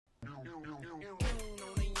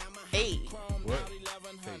Hey. What?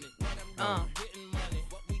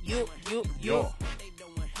 You.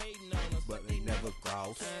 But they never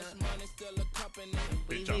cross.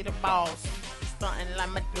 We be the boss. Stunting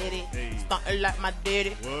like my daddy. Hey. Stunting like my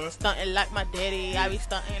daddy. What? Stunting like my daddy. I be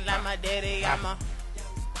stunting like my daddy. I'm a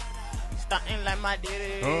stunting like my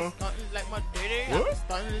daddy. Huh? Stunting like my daddy. I What? be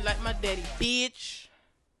stunting like my daddy. Bitch.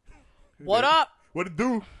 What up? What it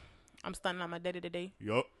do? I'm stunting like my daddy today.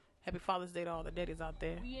 Yup. Happy Father's Day to all the daddies out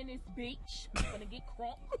there. We in this bitch. I'm gonna get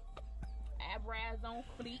crunk. Eyebrows on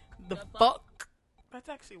fleek. The fuck? That's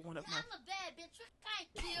actually one of my. I'm a bad bitch. You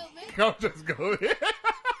can't kill me. I'll just go ahead.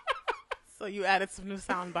 So you added some new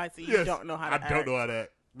sound bites that you Yes, don't know how to act. I don't know how to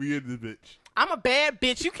act. We in this bitch. I'm a bad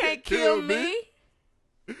bitch. You can't kill me.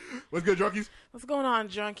 What's good, drunkies? What's going on,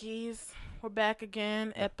 junkies? We're back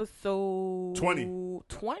again. Episode 20.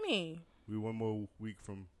 20. We one more week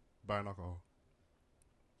from buying alcohol.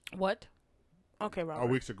 What? Okay, Robert. Our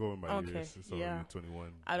weeks are going by Okay, years. It's already yeah.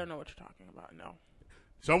 21. I don't know what you're talking about. No.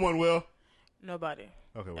 Someone will. Nobody. Okay,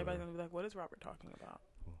 Everybody's whatever. going to be like, what is Robert talking about?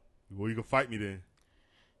 Well, you can fight me then.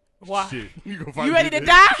 Why? Shit. You can fight You me ready to then.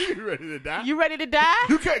 die? You ready to die? You ready to die?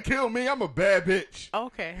 You can't kill me. I'm a bad bitch.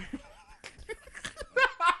 Okay.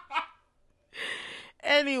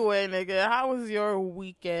 Anyway, nigga, how was your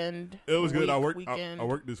weekend? It was good. I worked. Weekend. I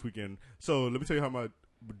worked this weekend. So let me tell you how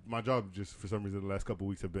my job just for some reason the last couple of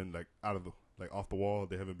weeks have been like out of the off the wall.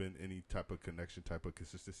 There haven't been any type of connection, type of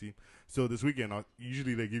consistency. So this weekend,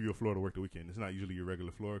 usually they give you a floor to work the weekend. It's not usually your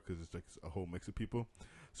regular floor because it's like a whole mix of people.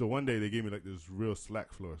 So one day they gave me like this real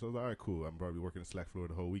slack floor. So I was like, all right, cool. I'm probably working the slack floor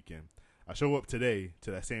the whole weekend. I show up today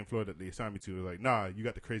to that same floor that they assigned me to. They're like, nah, you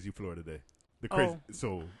got the crazy floor today. The crazy.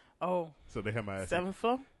 Oh. So they had my ass. 7th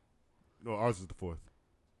floor? No, ours is the 4th.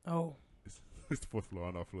 Oh. It's the 4th floor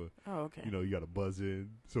on our floor. Oh, okay. You know, you got to buzz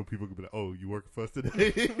in so people can be like, oh, you working for us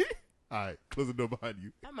today? All right, close the door behind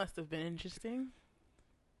you. That must have been interesting.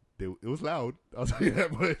 It was loud. I'll tell you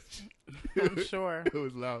that much. I'm sure. It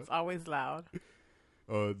was loud. It's always loud.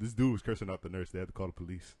 This dude was cursing out the nurse. They had to call the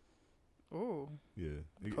police. Ooh.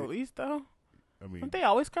 Yeah. Police, though? I mean, Don't they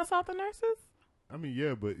always cuss out the nurses? I mean,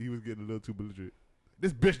 yeah, but he was getting a little too belligerent.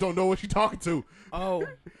 This bitch don't know what she talking to. Oh,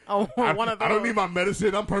 one of those. I don't need my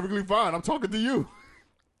medicine. I'm perfectly fine. I'm talking to you.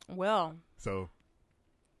 Well,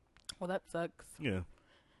 that sucks. Yeah.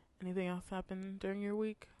 Anything else happened during your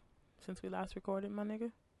week since we last recorded, my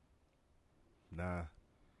nigga? Nah,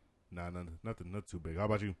 nothing too big. How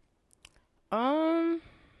about you?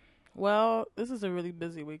 Well, this is a really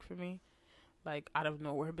busy week for me. Like, out of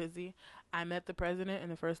nowhere busy. I met the president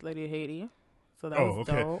and the first lady of Haiti. So that was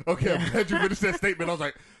okay. dope. Okay, Yeah. I'm glad you finished that statement. I was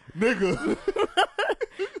like, nigga.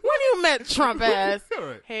 When you met Trump ass? All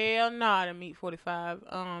right. Hell no, I didn't meet 45.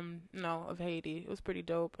 Of Haiti. It was pretty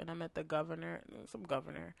dope. And I met the governor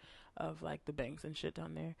of like the banks and shit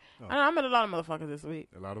down there. Oh. I met a lot of motherfuckers this week.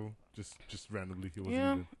 A lot of them, just randomly. It wasn't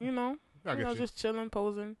Yeah, even. you know, I get you. just chilling,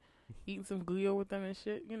 posing, eating some Glio with them and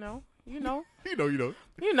shit. You know. You know. You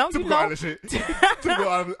Typical island shit. Typical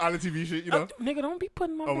island TV shit. You know. Nigga, don't be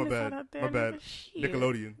putting my business bad. out there. My bad. Nigga, shit.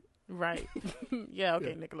 Nickelodeon. Right. Yeah.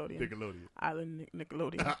 Okay. Nickelodeon. Island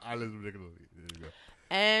Nickelodeon. Islands of Nickelodeon. There you go.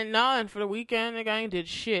 And for the weekend, nigga, I ain't did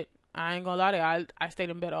shit. I ain't gonna lie to you. I stayed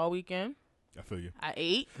in bed all weekend. I feel you. I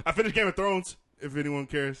ate. I finished Game of Thrones. If anyone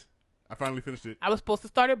cares, I finally finished it. I was supposed to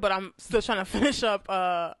start it, but I'm still trying to finish up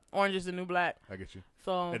Orange is the New Black. I get you.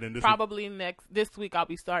 So And then probably this week I'll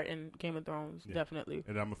be starting Game of Thrones. Yeah. Definitely.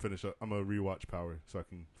 And I'm gonna finish up. I'm gonna rewatch Power so I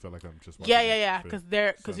can feel like I'm just watching. Yeah.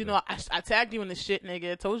 Because you know I tagged you in the shit,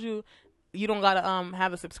 nigga. I told you don't gotta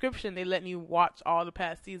have a subscription. They letting you watch all the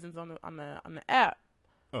past seasons on the app.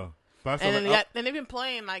 Oh. And they've been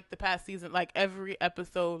playing like the past season, like every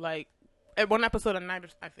episode, like one episode a night.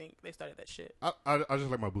 I think they started that shit. I just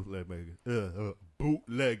like my bootleg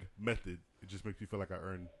method. It just makes me feel like I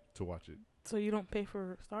earned to watch it. So you don't pay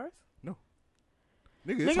for stars? No.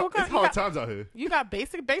 Nigga, it's hard times out here. You got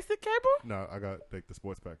basic cable? No, I got like the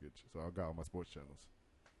sports package, so I got all my sports channels,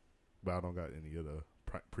 but I don't got any of the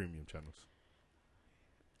premium channels.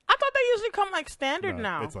 I thought they usually come like standard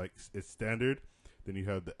now. It's standard. Then you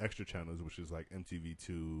have the extra channels, which is like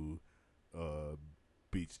MTV2,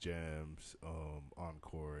 Beats Jams,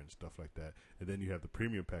 Encore, and stuff like that. And then you have the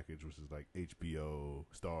premium package, which is like HBO,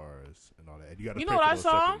 Stars, and all that. And you got You know what I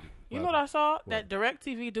saw? What? That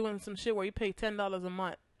DirecTV doing some shit where you pay $10 a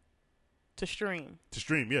month to stream.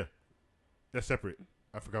 Yeah. That's separate.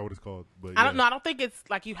 I forgot what it's called, but I don't think it's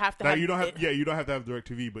like you have to have. You don't have to have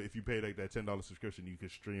DirecTV, but if you pay like that $10 subscription, you can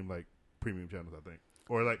stream like premium channels, I think,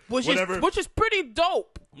 or like which whatever, is pretty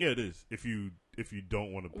dope. Yeah, it is. If you if you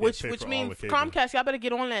don't want to pay Which for all means the cable. Comcast, y'all better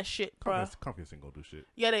get on that shit, bro. Comcast ain't gonna do shit.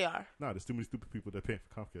 Yeah, they are. Nah, there's too many stupid people that pay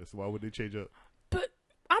for Comcast. So why would they change up? But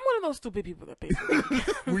I'm one of those stupid people that pay for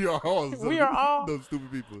Comcast. We are all. We are all those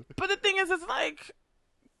stupid people. But the thing is, it's like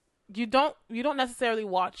you don't necessarily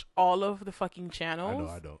watch all of the fucking channels.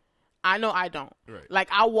 I know I don't. Right. Like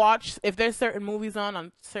I watch if there's certain movies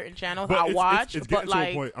on certain channels, but I watch. It's but getting like,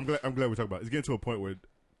 to a point. I'm glad we're talking about it. It's getting to a point where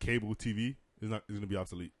cable TV is going to be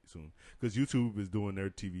obsolete soon because YouTube is doing their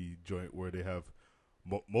TV joint where they have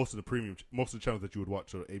most of the channels that you would watch.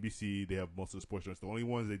 So ABC, they have most of the sports joints. The only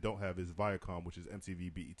ones they don't have is Viacom, which is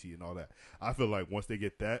MTV, BET, and all that. I feel like once they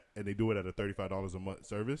get that and they do it at a $35 a month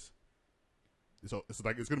service. So it's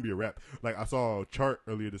like it's gonna be a wrap. Like I saw a chart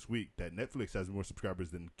earlier this week that Netflix has more subscribers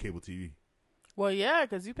than cable TV. Well, yeah,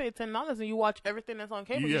 because you pay $10 and you watch everything that's on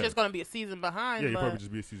cable. Yeah. You're just gonna be a season behind. Yeah, you probably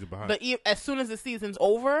just be a season behind. But as soon as the season's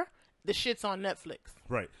over, the shit's on Netflix.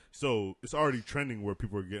 Right. So it's already trending where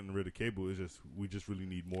people are getting rid of cable. It's just we just really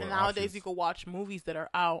need more. And nowadays options. you can watch movies that are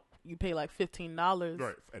out. You pay like $15.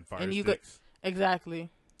 Right. And Fire and you Sticks. Exactly.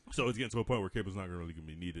 So it's getting to a point where cable's not really gonna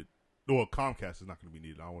be needed. Well, Comcast is not gonna be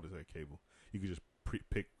needed. I don't want to say cable. You can just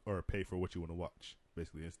pick or pay for what you want to watch,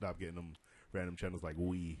 basically, and stop getting them random channels like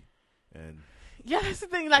Wii and. Yeah, that's the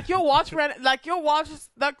thing. Like you'll watch like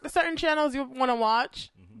certain channels you want to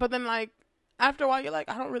watch, but then like after a while you're like,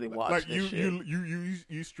 I don't really watch. Like this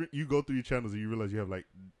shit. you go through your channels and you realize you have like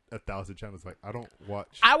 1,000 channels. Like I don't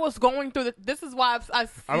watch. I was going through this is why I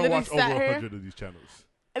don't watch over sat 100 of these channels.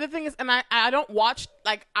 And the thing is, and I don't watch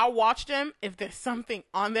like I watch them if there's something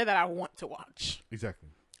on there that I want to watch. Exactly.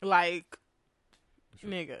 Like.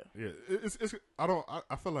 Nigga. Yeah, it's.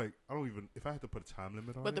 I feel like I don't even. If I had to put a time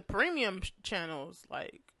limit on it. But the premium channels,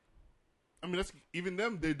 like. I mean, that's even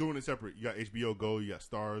them. They're doing it separate. You got HBO Go. You got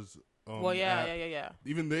Stars. Well, yeah.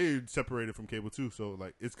 Even they separated from cable too. So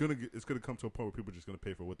like, it's gonna come to a point where people are just gonna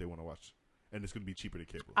pay for what they want to watch, and it's gonna be cheaper than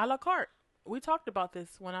cable. A la carte. We talked about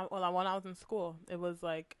this when I was in school. It was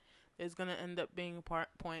like it's gonna end up being a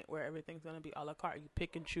point where everything's gonna be a la carte. You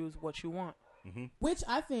pick and choose what you want. Mm-hmm. Which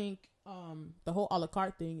I think the whole a la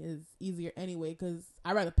carte thing is easier anyway because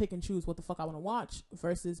I'd rather pick and choose what the fuck I want to watch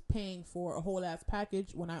versus paying for a whole ass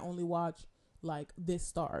package when I only watch like this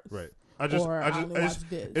Stars. Right. I just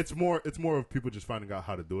it's more of people just finding out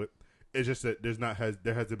how to do it. It's just that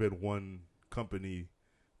there hasn't been one company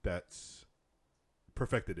that's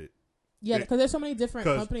perfected it. Yeah, because there's so many different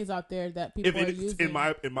companies out there that people are using. In my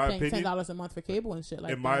opinion, $10 a month for cable and shit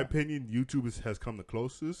like that. In my opinion, YouTube has come the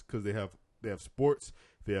closest because they have sports,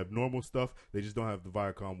 they have normal stuff. They just don't have the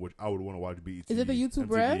Viacom, which I would want to watch. BET. Is it the YouTube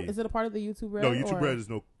MTV. Red? Is it a part of the YouTube Red? No, YouTube Red is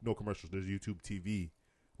no commercials. There's YouTube TV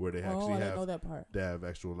where they actually I didn't know that part. They have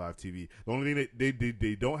actual live TV. The only thing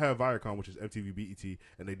they don't have Viacom, which is MTV, BET,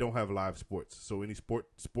 and they don't have live sports. So any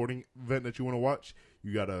sporting event that you want to watch,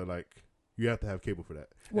 you have to have cable for that.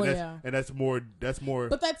 Well, and that's more.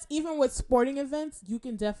 But that's even with sporting events, you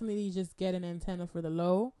can definitely just get an antenna for the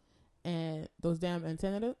low, and those damn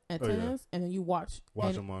antennas, and then you watch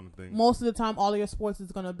them on the thing. Most of the time, all of your sports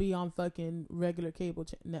is gonna be on fucking regular cable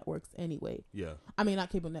networks anyway. Yeah, I mean not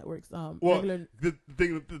cable networks. Regular. The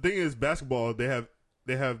thing is, basketball they have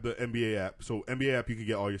the NBA app. So NBA app you can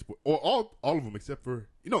get all your sports, or all of them except for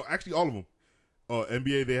actually all of them.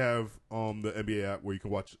 NBA, they have the NBA app where you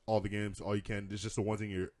can watch all the games, all you can. There's just the ones in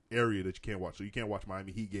your area that you can't watch. So you can't watch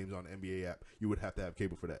Miami Heat games on the NBA app. You would have to have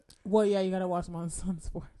cable for that. Well, yeah, you got to watch them on Sun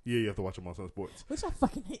Sports. Yeah, you have to watch them on Sun Sports. Which I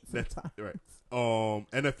fucking hate sometimes. Right.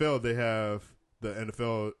 NFL, they have the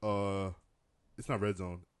NFL, it's not Red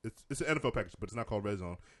Zone. It's an NFL package, but it's not called Red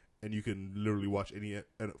Zone. And you can literally watch any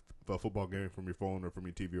NFL football game from your phone or from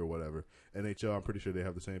your TV or whatever. NHL, I'm pretty sure they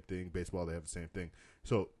have the same thing. Baseball, they have the same thing.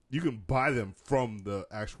 So you can buy them from the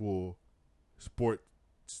actual sports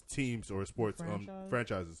teams or sports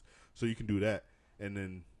franchises. So you can do that, and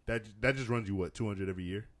then that just runs you what, $200 every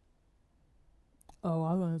year. Oh,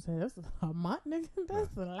 I was gonna say that's a month, nigga.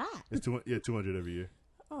 That's a lot. It's $200 every year.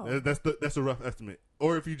 Oh, that's a rough estimate.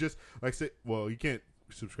 Or if you just you can't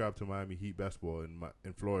subscribe to Miami Heat basketball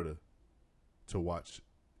in Florida to watch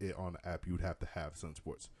it on the app. You would have to have Sun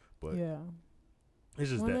Sports, but yeah, it's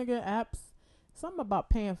just nigga apps. Something about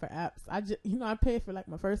paying for apps. I paid for like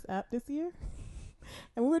my first app this year,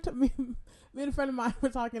 and me and a friend of mine were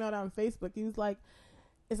talking on Facebook. He was like,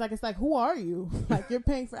 it's like who are you? Like you're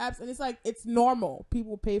paying for apps, and it's like it's normal.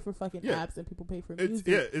 People pay for fucking apps, and people pay for music.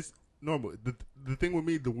 It's normal. The thing with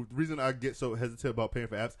me, the reason I get so hesitant about paying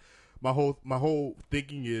for apps. My whole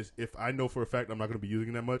thinking is if I know for a fact I'm not going to be using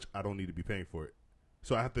it that much, I don't need to be paying for it.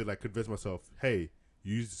 So I have to convince myself, hey,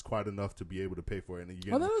 you use this quite enough to be able to pay for it. And then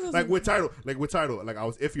you get with Tidal, I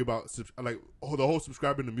was iffy about the whole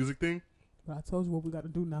subscribing to music thing. But I told you what we got to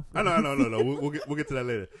do now. I know. We'll get to that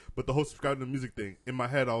later. But the whole subscribing to music thing, in my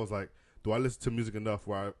head, I was like, do I listen to music enough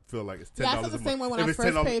where I feel like it's $10 I feel the a same way month? when I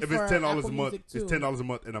first paid if it's for $10 a Apple month, Music, it's too. $10 a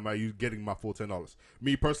month, and I'm getting my full $10.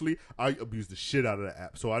 Me personally, I abuse the shit out of the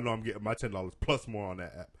app, so I know I'm getting my $10 plus more on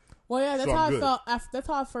that app. Well, yeah, that's So how I'm I good. felt. That's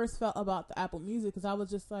how I first felt about the Apple Music, because I was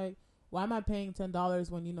just like, why am I paying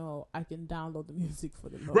 $10 when I can download the music for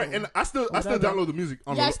the low? Right, and I still download the music.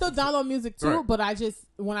 I still download music too, Right. but I just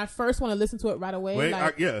when I first want to listen to it right away, and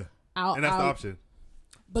that's the I'll, option.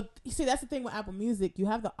 But you see, that's the thing with Apple Music. You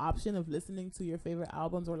have the option of listening to your favorite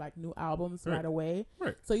albums or like new albums right away.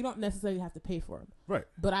 Right. So you don't necessarily have to pay for them. Right.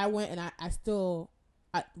 But I went and I still,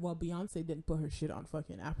 Beyonce didn't put her shit on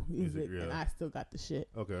fucking Apple Music, and I still got the shit.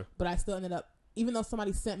 Okay. But I still ended up, even though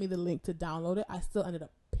somebody sent me the link to download it, I still ended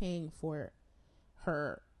up paying for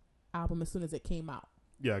her album as soon as it came out.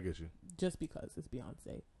 Yeah, I get you. Just because it's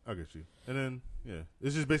Beyonce. I get you. And then,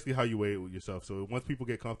 it's just basically how you weigh it with yourself. So once people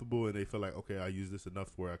get comfortable and they feel like, okay, I use this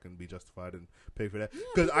enough where I can be justified and pay for that.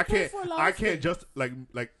 Because I can't just like. And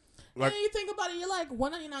then you think about it, you're like,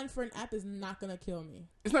 $1.99 for an app is not gonna kill me.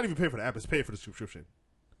 It's not even paying for the app; it's paying for the subscription.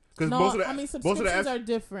 Because subscriptions are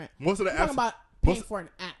different. Most of the I'm apps talking about paying for an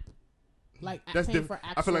app, like that's paying different. for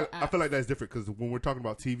actual I feel like that's different because when we're talking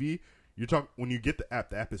about TV, when you get the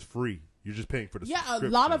app is free. You're just paying for the subscription. A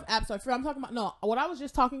lot of apps are free. I'm talking about what I was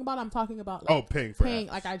just talking about. I'm talking about like, paying for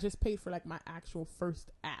apps. Like I just paid for like my actual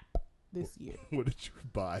first app this year. What did you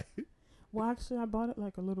buy? Well, actually, I bought it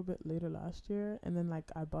like a little bit later last year, and then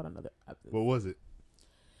like I bought another app. What was it?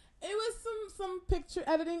 It was some picture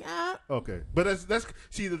editing app. Okay, but that's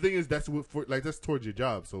see the thing is that's towards your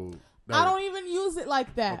job. So I don't even use it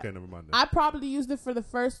like that. Okay, never mind. I probably used it for the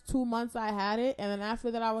first 2 months I had it, and then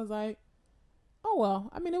after that I was like, oh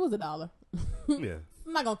well. I mean, it was $1. Yeah, it's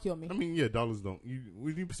not gonna kill me. I mean, dollars don't. You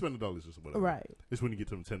spend $1 or whatever. Right. It's when you get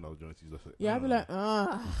to them $10 joints. You just like, I'd be like,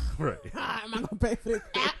 right. am I gonna pay for this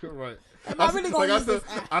app? Right. Am I really gonna use this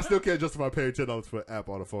app? I still can't justify paying $10 for an app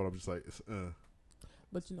on the phone. I'm just like,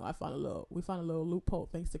 But we found a little loophole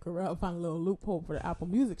thanks to Carell. Found a little loophole for the Apple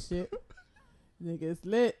Music shit. Nigga, it's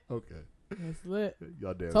lit. Okay. It's lit.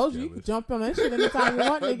 Y'all damn. Told you can jump on that shit anytime you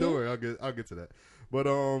want, nigga. Don't worry, I'll get to that. But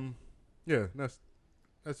yeah, that's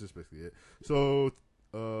just basically it. So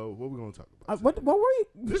what we gonna talk about? What were you?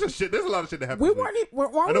 There's a lot of shit that happened. We weren't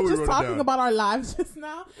we just talking about our lives just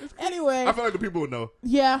now. Anyway, I feel like the people would know.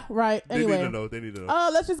 Yeah, right. Anyway, they need to know.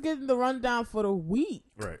 Let's just get the rundown for the week.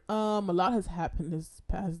 Right. A lot has happened this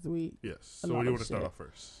past week. Yes. So where do you want to start off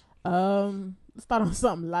first? Let's start on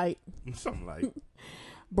something light. Something light.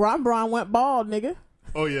 Bron went bald, nigga.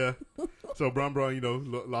 Oh yeah. So Bron,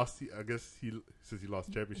 lost. I guess since he lost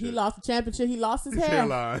the championship. He lost the championship. He lost his hair.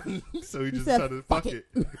 Hairline. So he just said, decided, fuck it.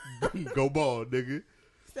 Go bald, nigga.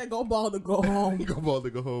 He said, go bald to go home. Go bald to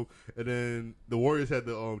go home. And then the Warriors had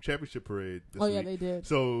the championship parade this week. Yeah, they did.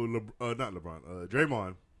 So not LeBron.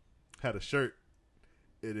 Draymond had a shirt.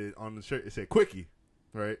 On the shirt it said Quickie,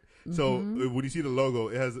 right? Mm-hmm. So when you see the logo,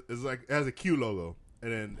 it has a Q logo,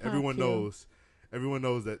 and then everyone knows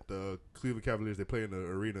that the Cleveland Cavaliers, they play in the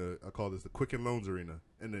arena. I call this the Quicken Loans Arena,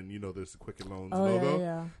 and then there's the Quicken Loans logo.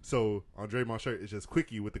 Yeah. So on Draymond's shirt, it's just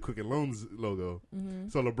Quickie with the Quicken Loans logo. Mm-hmm.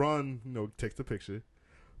 So LeBron, takes the picture,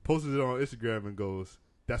 posts it on Instagram, and goes,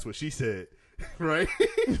 "That's what she said," right?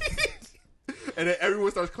 And then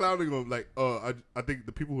everyone starts clowning him, like, I think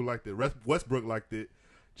the people who liked it, Westbrook liked it,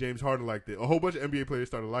 James Harden liked it, a whole bunch of NBA players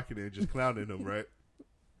started liking it and just clowning him, right?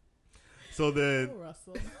 So then,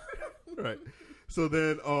 Russell. right. So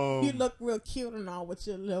then, you look real cute and all with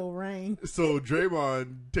your little ring. So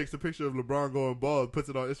Draymond takes a picture of LeBron going bald, puts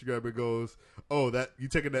it on Instagram, and goes, "Oh, that you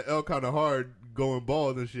taking that L kind of hard, going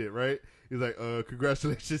bald and shit, right?" He's like,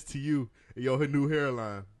 "Congratulations to you and your new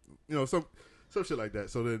hairline." Some shit like that.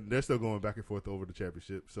 So then they're still going back and forth over the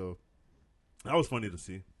championship. So that was funny to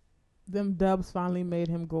see. Them dubs finally made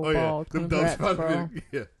him go bald. Them Congrats, dubs finally, bro.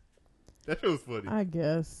 yeah, that shit was funny. I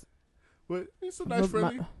guess. But it's a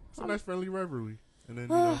nice friendly rivalry. And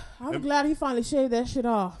then I'm glad he finally shaved that shit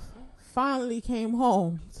off. Finally came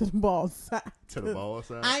home to the bald side. To the bald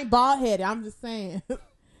side. I ain't bald headed. I'm just saying.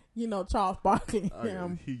 Charles Barkley.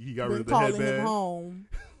 He got rid of the calling headband. him home.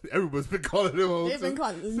 Everybody's been calling him home. They've been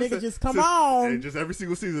calling nigga, just come on. And just every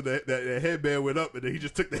single season, that headband went up, and then he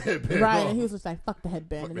just took the headband right, off. and he was just like, "Fuck the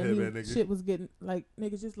headband," Fuck and the then headband, shit was getting like,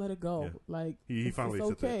 "Nigga, just let it go." Yeah. Like he finally it's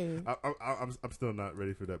accepted okay. that. I'm still not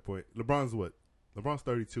ready for that point. LeBron's what? LeBron's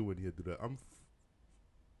 32 when he had to do that. I'm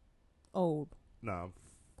old. Nah,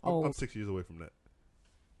 old. I'm 6 years away from that.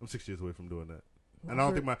 I'm 6 years away from doing that. And I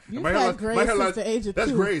don't think my hairline since the age of that's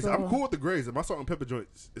 2, grays. so. I'm cool with the grays. And my salt and pepper joint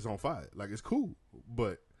is on fire. Like, it's cool.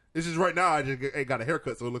 But It's just right now I just ain't got a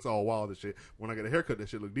haircut, so it looks all wild and shit. When I get a haircut, that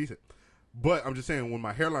shit look decent. But I'm just saying, when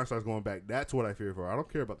my hairline starts going back, that's what I fear for. I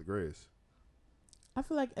don't care about the grays. I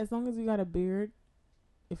feel like as long as you got a beard,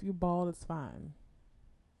 if you bald, it's fine.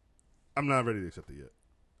 I'm not ready to accept it yet.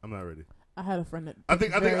 I'm not ready. I had a friend that I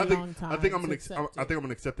think I'm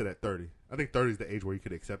gonna accept it at 30. I think 30 is the age where you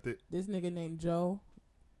could accept it. This nigga named Joe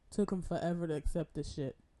took him forever to accept this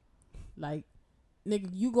shit. Like, nigga,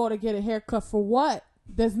 you go to get a haircut for what?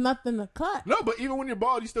 There's nothing to cut. No, but even when you're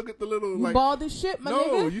bald, you still get the little you bald as shit, my nigga.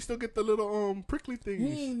 No, you still get the little prickly things.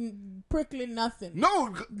 He ain't prickly nothing.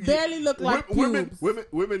 No, barely look like pubes.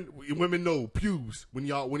 Women know pubes when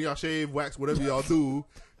y'all shave, wax, whatever y'all do.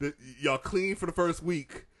 Y'all clean for the first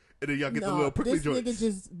week, and then y'all get the little prickly joints. This nigga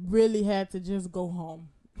just really had to just go home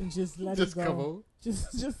and just let it go. Come on.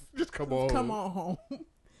 Just come on. Come on home.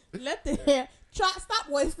 Let the hair. Stop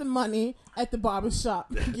wasting money at the barbershop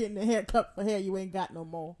getting a haircut for hair you ain't got no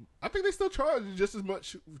more. I think they still charge just as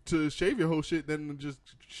much to shave your whole shit than just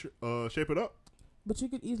shape it up. But you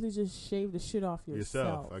could easily just shave the shit off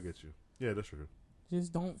yourself. I get you. Yeah, that's true.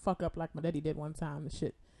 Just don't fuck up like my daddy did one time. The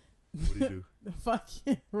shit. What did he do? The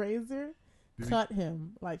fucking razor cut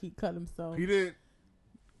him like he cut himself. He didn't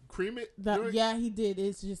cream it? Yeah, he did.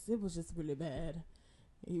 It was just really bad.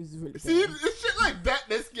 He was really bad. See, it's shit like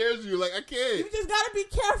that scares you. Like, I can't. You just gotta be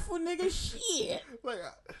careful, nigga. Shit. Like,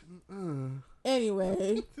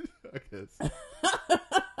 anyway. I guess.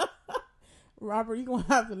 Robert, you gonna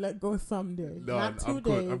have to let go someday. No, Not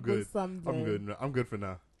today, I'm good. But someday. I'm good for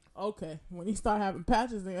now. Okay. When he start having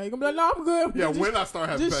patches, you're gonna be like, no, I'm good. Yeah, when I start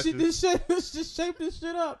having patches. Just shape this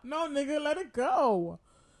shit up. No, nigga, let it go.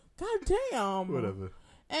 God damn. Whatever.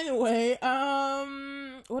 Anyway,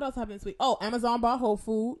 what else happened this week? Oh, Amazon bought Whole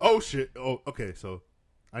Foods. Oh shit. Oh, okay. So,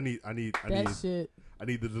 I need shit. I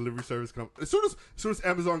need the delivery service come as soon as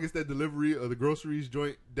Amazon gets that delivery of the groceries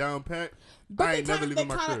joint down pat. I ain't never leaving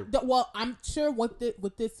my crib. Well, I'm sure with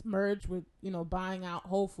this merge with buying out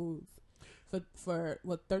Whole Foods for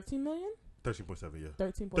what 13 million? 13.7, yeah.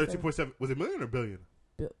 13.7. Was it million or billion?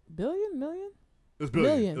 Billion, million. It was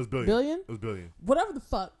billion. Million. It was billion. Billion. It was billion. Whatever the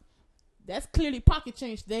fuck. That's clearly pocket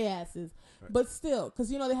change to their asses. Right. But still, because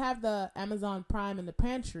they have the Amazon Prime in the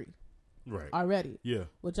pantry. Right. Already. Yeah.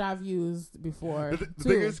 Which I've used before. The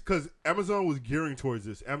thing is, because Amazon was gearing towards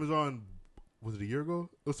this. Amazon, was it a year ago?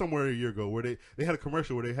 It was somewhere a year ago where they had a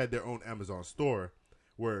commercial where they had their own Amazon store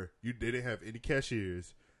where they didn't have any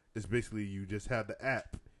cashiers. It's basically you just have the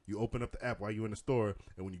app. You open up the app while you're in the store,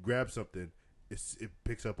 and when you grab something, it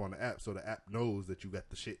picks up on the app, so the app knows that you got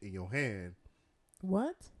the shit in your hand.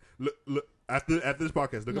 What? Look after this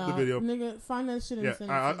podcast. Look up the video. Nigga, find that shit and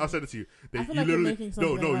send it. I'll send it to you. I feel like you're making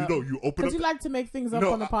something up. You open up. Because you like to make things up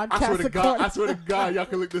on the podcast. I swear to God, y'all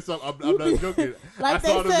can look this up. I'm not joking. Like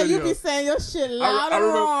they said, you be saying your shit loud and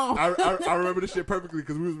wrong. I remember this shit perfectly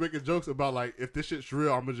because we was making jokes about like if this shit's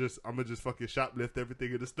real, I'm gonna just fucking shoplift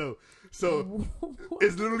everything in the store. So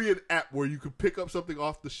it's literally an app where you can pick up something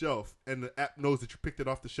off the shelf, and the app knows that you picked it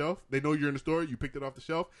off the shelf. They know you're in the store. You picked it off the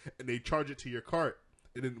shelf, and they charge it to your cart.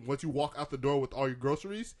 And then once you walk out the door with all your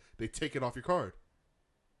groceries, they take it off your card.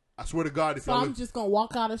 I swear to God. So I'm just going to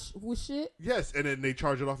walk out with shit? Yes, and then they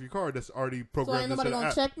charge it off your card that's already programmed. So ain't nobody going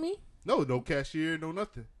to check me? No cashier, no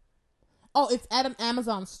nothing. Oh, it's at an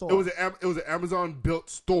Amazon store. It was an Amazon built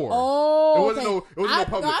store. Oh, it wasn't no Publix. I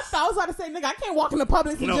thought I was about to say, nigga, I can't walk in the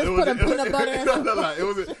Publix and just put a peanut butter in. No. It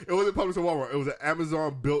wasn't Publix or Walmart. It was an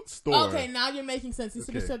Amazon built store. Okay, now you're making sense. You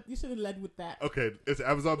should have led with that. Okay, it's an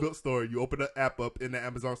Amazon built store. You open the app up in the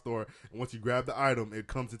Amazon store, and once you grab the item, it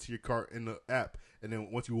comes into your cart in the app. And then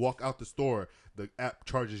once you walk out the store, the app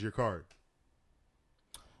charges your card.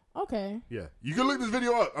 Okay. Yeah, you can look this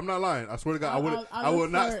video up. I'm not lying. I swear to God, I will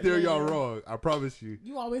not steer y'all wrong. I promise you.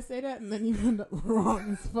 You always say that, and then you end up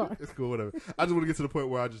wrong as fuck. It's cool, whatever. I just want to get to the point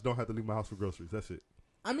where I just don't have to leave my house for groceries. That's it.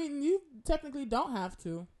 I mean, you technically don't have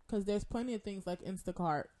to, because there's plenty of things like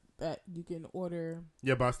Instacart that you can order.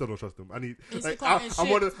 Yeah, but I still don't trust them. I need.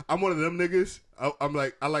 Instacart I'm one of them niggas.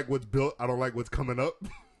 I like what's built. I don't like what's coming up.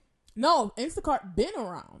 No, Instacart been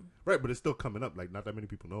around. Right, but it's still coming up. Like, not that many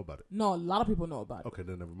people know about it. No, a lot of people know about it. Okay,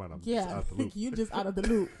 then never mind. I'm just out of the loop. You just out of the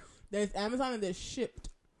loop. There's Amazon and there's Shipped.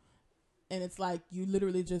 And it's like you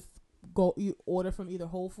literally just you order from either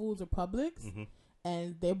Whole Foods or Publix. Mm-hmm.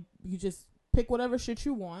 And you just pick whatever shit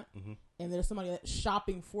you want. Mm-hmm. And there's somebody that's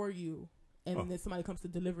shopping for you. And then somebody comes to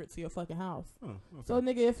deliver it to your fucking house. Oh, okay. So,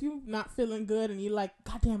 nigga, if you not feeling good and you like,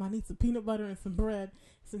 goddamn, I need some peanut butter and some bread,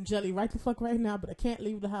 some jelly right the fuck right now, but I can't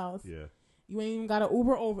leave the house. Yeah. You ain't even got to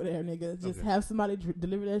Uber over there, nigga. Just have somebody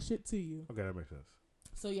deliver that shit to you. Okay, that makes sense.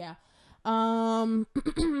 So, yeah.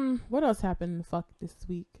 What else happened this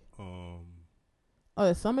week? Oh,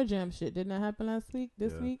 the Summer Jam shit didn't that happen last week?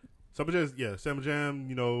 This week? Summer Jam.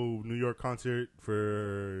 You know, New York concert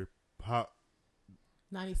for Hot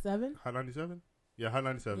 97. Hot 97. Yeah, Hot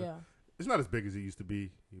 97. Yeah. It's not as big as it used to be.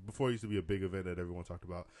 Before, it used to be a big event that everyone talked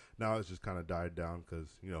about. Now it's just kind of died down because,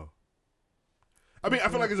 you know. I mean, I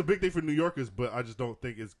feel like it's a big thing for New Yorkers, but I just don't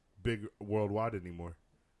think it's big worldwide anymore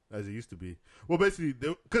as it used to be. Well, basically,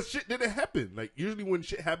 because shit didn't happen. Like, usually when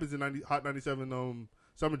shit happens in Hot 97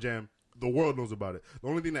 Summer Jam, the world knows about it. The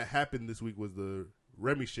only thing that happened this week was the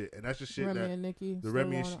Remy shit, and that's just shit Remy and Nicki. The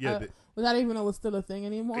Remy and was that even know it was still a thing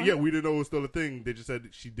anymore? Yeah, we didn't know it was still a thing. They just said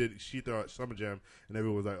she threw out Summer Jam, and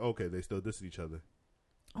everyone was like, okay, they still dissing each other.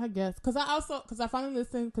 I guess because I finally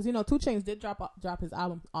listened because 2 Chainz did drop his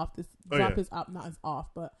album off this his album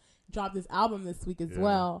but dropped his album this week as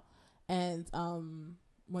well, and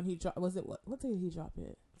when he dropped what day did he drop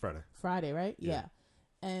it? Friday, right? Yeah.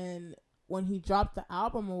 And when he dropped the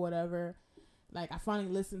album or whatever, like I finally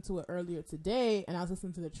listened to it earlier today, and I was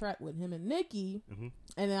listening to the track with him and Nicki,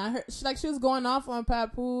 and then I heard she was going off on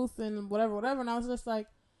Papoose and whatever, and I was just like,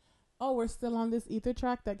 oh, we're still on this Ether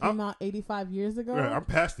track that came out 85 years ago. Right, I'm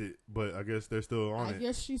past it, but I guess they're still on it. I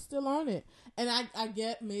guess she's still on it, and I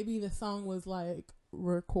get maybe the song was like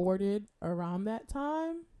recorded around that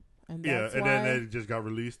time, and that's and why, then it just got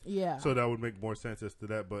released. Yeah, so that would make more sense as to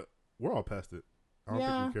that, but we're all past it. I don't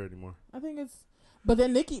think we care anymore. I think it's. But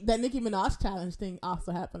then Nicki Minaj challenge thing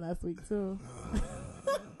also happened last week too.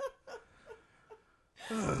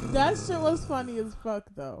 That shit was funny as fuck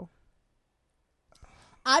though.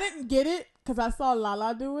 I didn't get it because I saw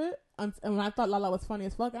Lala do it, and when I thought Lala was funny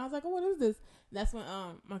as fuck, and I was like, "Oh, what is this?" And that's when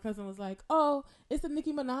my cousin was like, "Oh, it's the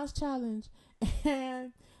Nicki Minaj challenge,"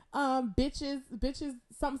 and bitches,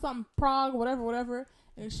 something Prague, whatever,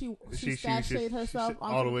 and she sashayed herself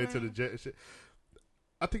all the way to the jet. Shit.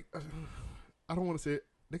 I think I don't want to say it.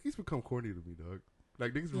 Nicki's become corny to me, dog.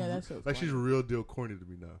 Like niggas, that shit was like corny. She's real deal corny to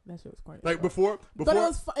me now. That shit was corny. Like before, but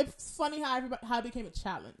it's funny how it became a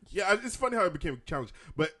challenge. Yeah, it's funny how it became a challenge.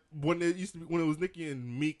 But when it was Nicki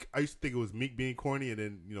and Meek, I used to think it was Meek being corny, and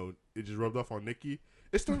then it just rubbed off on Nicki.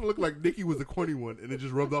 It started to look like Nicki was the corny one, and it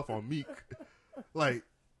just rubbed off on Meek. Like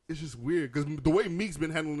it's just weird because the way Meek's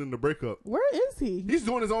been handling the breakup. Where is he? He's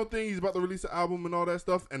doing his own thing. He's about to release an album and all that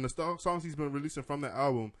stuff, and the songs he's been releasing from that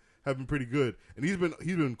album have been pretty good. And he's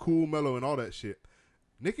been cool, mellow, and all that shit.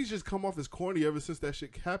 Nicki's just come off as corny ever since that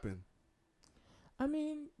shit happened. I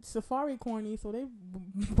mean, Safari corny, so they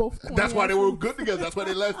both corny. That's why they were good together. That's why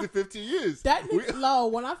they lasted 15 years. That Nick Low,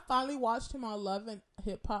 when I finally watched him on Love and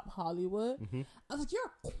Hip Hop Hollywood, I was like, you're a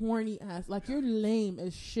corny ass. Like, you're lame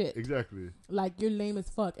as shit. Exactly. Like, you're lame as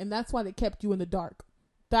fuck. And that's why they kept you in the dark.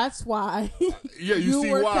 That's why you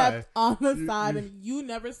see were why. Kept on the side and you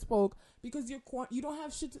never spoke because you don't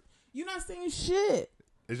have shit. You're not saying shit.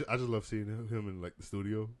 I just love seeing him in like the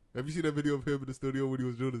studio. Have you seen that video of him in the studio when he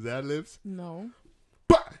was doing his ad libs? No.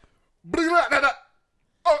 Because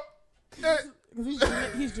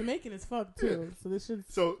he's Jamaican as fuck too. So this should.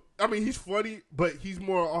 So I mean, he's funny, but he's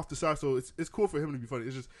more off the side. So it's cool for him to be funny.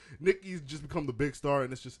 It's just Nicki's just become the big star,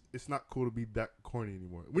 and it's not cool to be that corny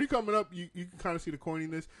anymore. When you're coming up, you can kind of see the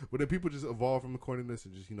corniness, but then people just evolve from the corniness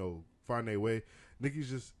and just find their way. Nicki's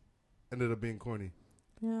just ended up being corny.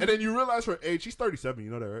 Yeah. And then you realize her age. She's 37.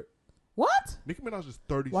 You know that, right? What? Nicki Minaj is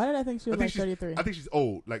 30. Why did I think she was like 33? I think she's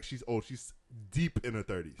old. Like, she's old. She's deep in her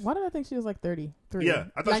 30s. Why did I think she was like 33? Yeah,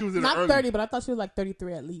 I thought she was in not her 30, but I thought she was like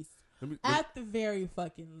 33 at least. At the very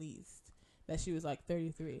fucking least. That she was like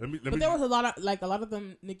 33. But there was a lot of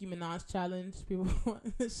them Nicki Minaj challenge people.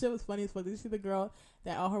 This shit was funny as fuck. Did you see the girl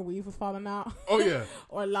that all her weave was falling out? Oh yeah.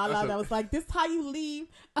 Or Lala that was like, this how you leave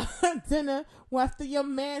dinner after your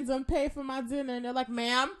man done pay for my dinner, and they're like,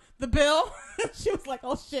 ma'am, the bill. She was like,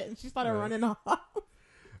 oh shit, and she started running off.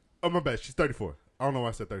 Oh my bad, she's 34. I don't know why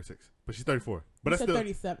I said 36, but she's 34. But you I said still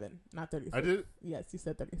 37, not 36. I did. Yes, you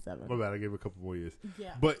said 37. My bad, I gave her a couple more years.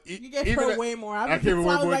 Yeah, but you gave her way more. I gave her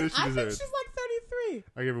way more than she I deserved. think she's like 33.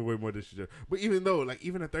 I gave her way more than she deserved. But even though,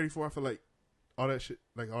 even at 34, I feel like all that shit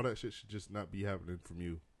should just not be happening from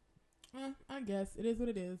you. I guess it is what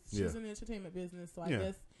it is. She's in the entertainment business, so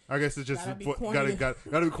I guess it's just gotta be corny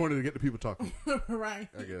to get the people talking. Right.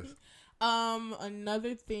 I guess.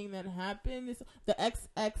 Another thing that happened is the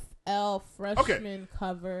XXL freshman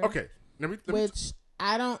cover. Okay. Which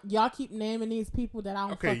I don't. Y'all keep naming these people that I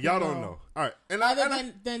don't. Okay, y'all don't know. All right,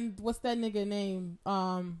 and then what's that nigga name?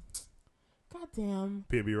 Goddamn.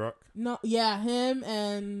 P&B Rock. No, yeah, him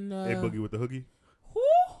and A Boogie with the Hoogie. Who?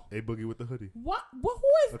 A Boogie with the Hoodie. What? Who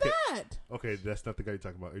is that? Okay, that's not the guy you're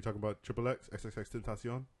talking about. Are you talking about XXX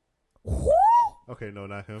Tentacion? Who? Okay, no,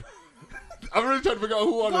 not him. I'm really trying to figure out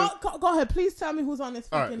who on this. Go ahead. Please tell me who's on this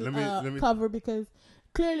All right, freaking let me cover because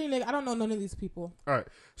clearly, nigga, I don't know none of these people. All right.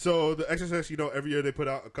 So the xxx, you know, every year they put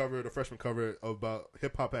out a cover, the freshman cover about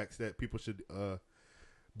hip hop acts that people should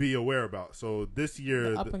be aware about. So this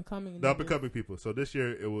year, The up and coming people. So this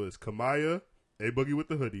year it was Kamaya, A Boogie with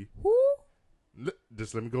the Hoodie. Who?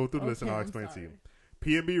 Just let me go through the list and I'll explain to you.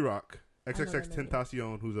 PNB Rock, xxx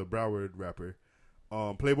Tentacion, who's a Broward rapper,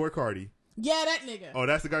 Playboy Cardi. Yeah, that nigga. Oh,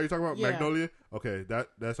 that's the guy you're talking about? Yeah. Magnolia? Okay,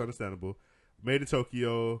 that's understandable. Made in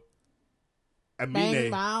Tokyo, Bang, Amine,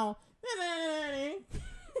 bow.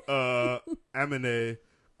 Amine,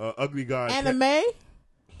 Ugly God, Anime?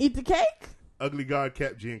 Eat the cake? Ugly God,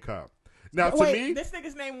 Cap G and Cobb. Now, to Wait, me, this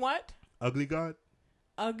nigga's name what? Ugly God,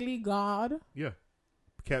 Ugly God. yeah,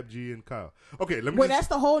 Cap G and Kyle. Okay, let me. Wait, that's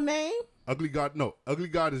the whole name? Ugly God. No, Ugly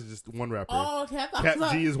God is just one rapper. Oh, okay. I thought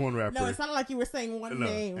Cap G is one rapper. No, it sounded like you were saying one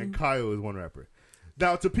name. And Kyle is one rapper.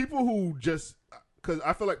 Now, to people who just, because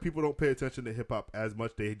I feel like people don't pay attention to hip hop as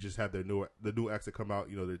much, they just have the new acts that come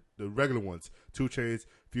out. You know, the regular ones: 2 Chainz,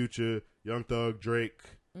 Future, Young Thug, Drake,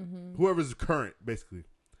 whoever's current, basically.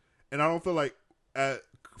 And I don't feel like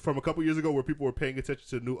from a couple years ago where people were paying attention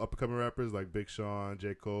to new up-and-coming rappers like Big Sean,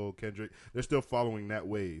 J. Cole, Kendrick, they're still following that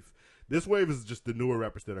wave. This wave is just the newer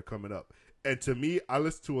rappers that are coming up. And to me, I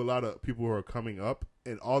listen to a lot of people who are coming up,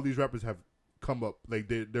 and all these rappers have come up. Like,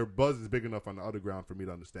 their buzz is big enough on the underground for me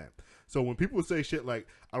to understand. So when people say shit like,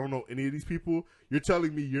 I don't know any of these people, you're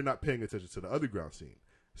telling me you're not paying attention to the underground scene.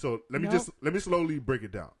 So let me slowly break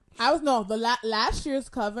it down. Last year's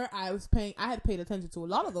cover, I had paid attention to a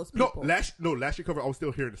lot of those people. Last year cover, I was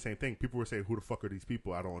still hearing the same thing. People were saying, "Who the fuck are these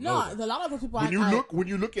people? I don't know." No, a lot of those people. When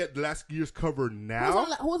you look at last year's cover now,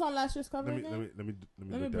 who's on last year's cover? Let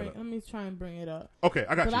me try and bring it up. Okay,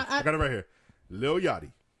 I got you. I got it right here. Lil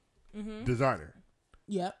Yachty, designer.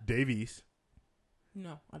 Yep. Dave East.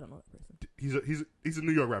 No, I don't know that person. He's a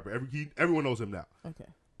New York rapper. Everyone knows him now. Okay.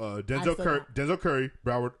 Denzel Curry,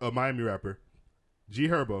 Broward, Miami rapper. G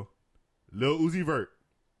Herbo, Lil Uzi Vert,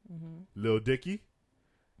 Lil Dicky,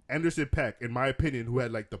 Anderson .Paak, in my opinion, who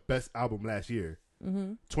had like the best album last year.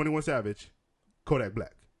 21 Savage, Kodak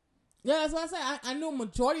Black. Yeah, that's what I said. I knew a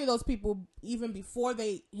majority of those people even before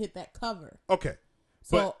they hit that cover. Okay,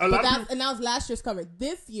 so and that was last year's cover.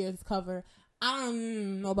 This year's cover, I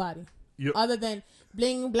don't know nobody other than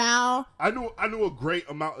Bling Blow. I knew a great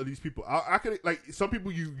amount of these people. I could, like, some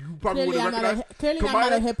people you probably would have recognized. I'm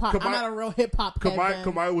not a hip hop. I'm not a real hip hop.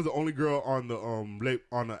 Kamaya was the only girl on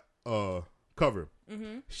the cover.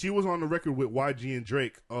 She was on the record with YG and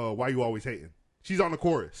Drake. Why You Always Hating? She's on the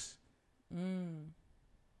chorus.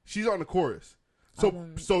 She's on the chorus.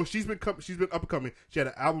 So she's been up and coming. She had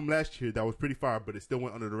an album last year that was pretty fire, but it still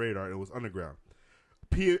went under the radar. It was underground.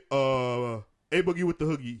 A Boogie with the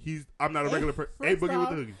Hoogie. I'm not a regular person. A Boogie with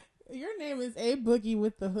the Hoogie. Your name is A Boogie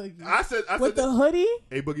with the Hoogie. I said the hoodie.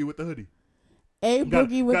 A Boogie with the hoodie. A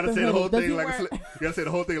Boogie with the hoodie. Gotta say the whole thing like a slip. You gotta say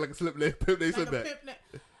the whole thing like a slip. They said that.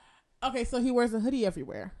 Okay, so he wears a hoodie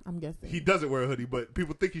everywhere. I'm guessing he doesn't wear a hoodie, but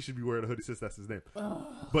people think he should be wearing a hoodie since that's his name.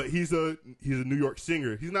 But he's a New York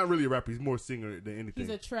singer. He's not really a rapper. He's more a singer than anything. He's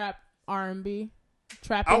a trap R&B.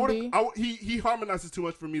 Trap R&B. He harmonizes too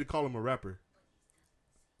much for me to call him a rapper.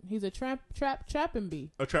 He's a trap and B.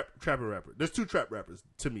 A trapper rapper. There's 2 trap rappers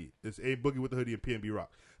to me. It's A Boogie with the Hoodie and PNB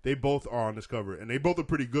Rock. They both are on this cover, and they both are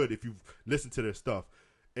pretty good if you've listened to their stuff.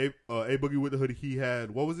 A Boogie with the Hoodie, he had,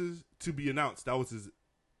 what was his To Be Announced? That was his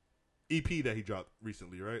EP that he dropped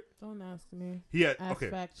recently, right? Don't ask me. He had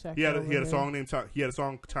He had a song named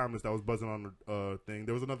Timeless that was buzzing on the thing.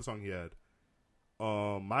 There was another song he had.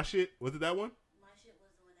 My Shit, was it that one? My Shit was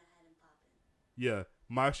the one that had him popping. Yeah.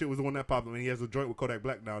 My Shit was the one that popped him, and he has a joint with Kodak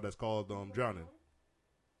Black now that's called Drowning.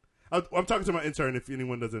 I'm talking to my intern if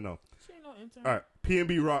anyone doesn't know. She ain't no intern. All right,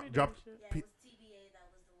 PNB Rock dropped. Yeah, it was TBA that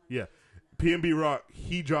was the one. Yeah, PNB Rock,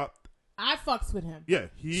 he dropped. I fucks with him. Yeah,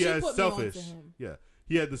 he has Selfish. Yeah,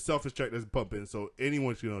 he had the Selfish track that's pumping, so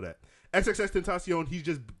anyone should know that. xxx Tentacion, he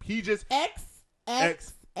just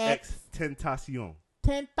xxx Tentacion.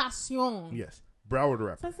 Tentacion. Yes. Broward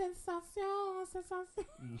rapper. Sensation.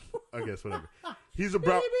 I guess whatever. He's a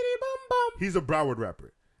Broward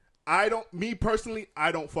rapper. Me personally,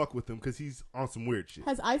 I don't fuck with him because he's on some weird shit.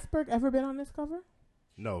 Has Iceberg ever been on this cover?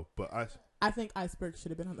 No, but I think Iceberg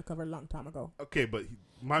should have been on the cover a long time ago. Okay, but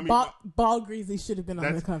Ball Greasy should have been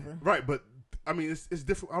on the cover. Right, but I mean, it's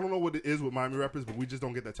different. I don't know what it is with Miami rappers, but we just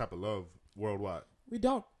don't get that type of love worldwide. We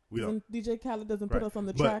don't. DJ Khaled doesn't put us on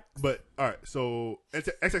the track. But all right, so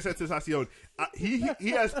xxx Tentacion, he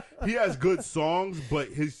has good songs, but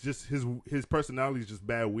his personality is just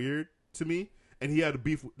bad weird to me. And he had a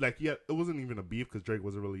beef, it wasn't even a beef because Drake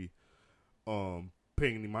wasn't really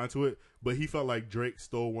paying any mind to it, but he felt like Drake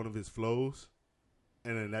stole one of his flows,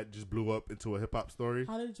 and then that just blew up into a hip hop story.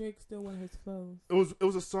 How did Drake steal one of his flows? It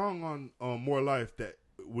was a song on More Life that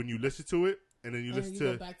when you listen to it, and then you listen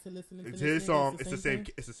go back to listening to his song, it's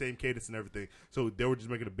the same cadence and everything. So they were just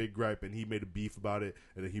making a big gripe, and he made a beef about it,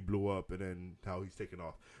 and then he blew up, and then how he's taken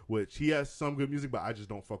off. Which he has some good music, but I just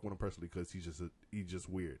don't fuck with him personally because he's just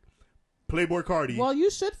weird. Playboy Cardi. Well, you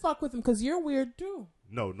should fuck with him because you're weird too.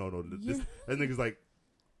 No. That nigga's like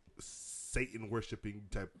Satan worshipping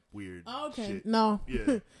type weird. Okay, shit. no.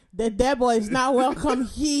 Yeah. that boy is not welcome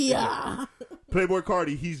here. Playboy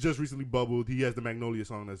Cardi, he's just recently bubbled. He has the Magnolia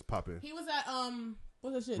song that's popping. He was at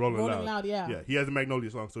what's that shit? Rolling Loud. Yeah. Yeah, he has the Magnolia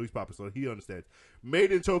song, so he's popping. So he understands.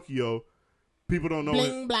 Made in Tokyo. People don't know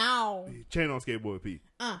bling it. blow. Chain on Skateboard P.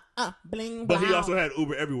 Bling But blow. he also had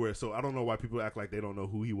Uber everywhere, so I don't know why people act like they don't know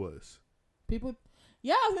who he was. People.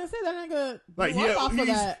 Yeah, I was gonna say that nigga. Like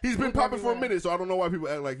he's been Uber popping for a everywhere. minute, so I don't know why people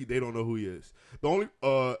act like they don't know who he is. The only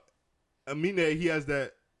Amine, he has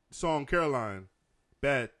that song Caroline,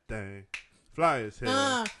 Bad Thing, Fly as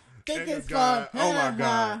Hell. Think it's God. fun. Oh my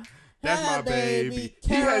God, that's my baby.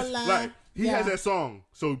 Caroline. He has that song,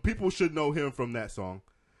 so people should know him from that song.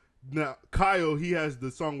 Now Kyle, he has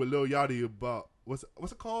the song with Lil Yachty about what's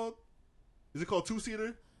it called? Is it called Two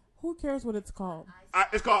Seater? Who cares what it's called?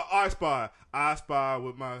 It's called I Spy. I Spy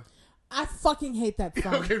with my. I fucking hate that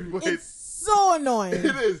song. Okay, it's so annoying. It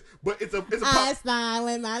is, but it's a I spy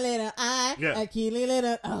with my little eye, Yeah. a cutie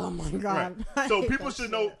little. Oh my God! Right. So I hate people that should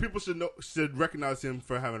shit. know. People should recognize him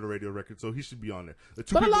for having a radio record. So he should be on there.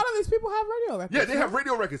 But a lot of these people have radio records. yeah, they have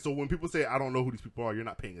radio records. So when people say I don't know who these people are, you're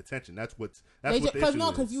not paying attention. That's what the issue because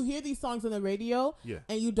is. you hear these songs on the radio, Yeah.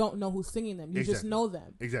 and you don't know who's singing them. You just Exactly. know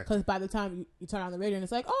them. Exactly. Because by the time you turn on the radio and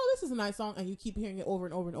it's like, oh, this is a nice song, and you keep hearing it over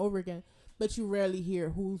and over and over again, but you rarely hear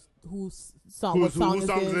whose song. What song whose is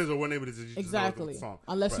song this? it is or what name it is. You just know Exactly. the song.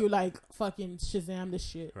 Unless Right. you like fucking Shazam the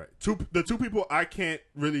shit. Right. The two people I can't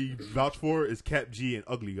really vouch for is Cap G and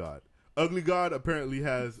Ugly God. Ugly God apparently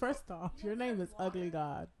has. First off, your name is Ugly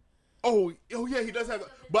God. Oh yeah, he does have.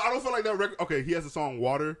 But I don't feel like that record. Okay, he has a song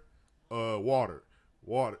Water.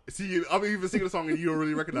 See, I'm even singing the song and you don't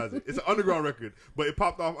really recognize it. It's an underground record, but it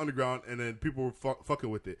popped off underground and then people were fucking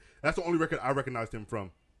with it. That's the only record I recognized him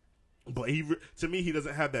from. But to me, he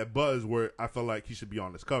doesn't have that buzz where I felt like he should be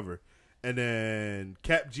on this cover. And then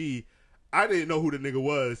Cap G, I didn't know who the nigga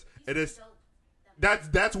was, and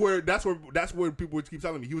that's where people would keep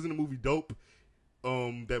telling me he was in the movie Dope,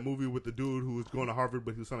 that movie with the dude who was going to Harvard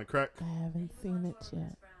but he was selling crack. I haven't seen it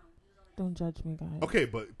yet. Don't judge me, guys. Okay,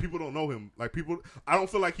 but people don't know him. Like I don't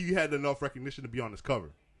feel like he had enough recognition to be on this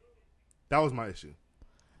cover. That was my issue.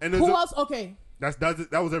 And Who else? Okay. That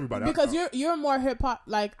was everybody. Because you're more hip hop.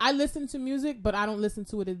 Like I listen to music, but I don't listen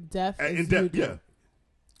to it in depth. In depth, yeah.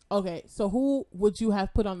 Okay, so who would you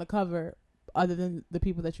have put on the cover other than the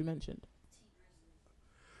people that you mentioned?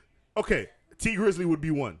 Okay, T Grizzly would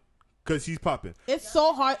be one because he's popping. It's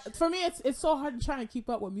so hard for me. It's so hard to try and keep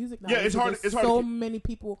up with music now. Yeah, it's hard. It's hard. So many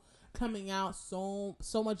people coming out. So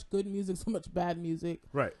much good music. So much bad music.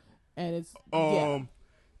 Right. And it's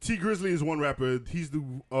T Grizzly is one rapper. He's the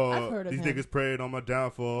I've heard of these him. niggas prayed on my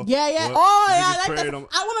downfall. Yeah. What? Oh These yeah, niggas I like prayed that. on-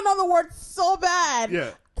 I want to know the word so bad.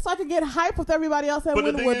 Yeah. So I can get hype with everybody else at But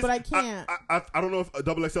the thing Winwood, is, but I can't. I don't know if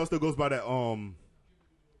Double XL still goes by that.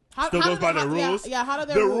 How goes by their yeah, rules. Yeah, how do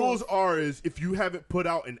their the rules? rules are is if you haven't put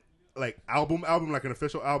out an album like an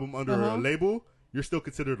official album under a label, you're still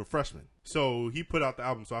considered a freshman. So he put out the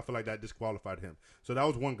album, so I feel like that disqualified him. So that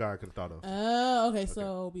was one guy I could have thought of. Oh, okay.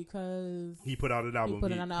 So because He put out an album,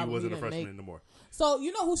 he wasn't a freshman anymore. So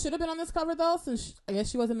you know who should have been on this cover though? Since I guess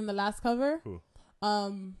she wasn't in the last cover. Who?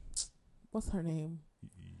 What's her name?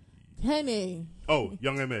 Henny. Oh,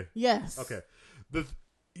 Young M.A. Yes. Okay.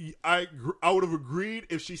 I would have agreed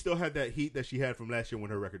if she still had that heat that she had from last year when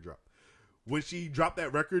her record dropped. When she dropped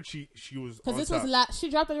that record, she was because this top. was she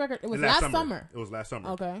dropped the record. It was last summer. It was last summer.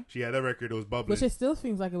 Okay. She had that record. It was bubbling. Which it still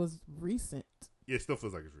seems like it was recent. Yeah, it still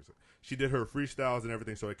feels like it's recent. She did her freestyles and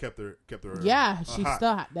everything, so it kept her. Yeah, she hot.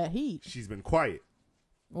 still had that heat. She's been quiet.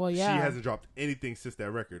 Well, yeah. She hasn't dropped anything since that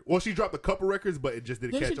record. Well, she dropped a couple records, but it just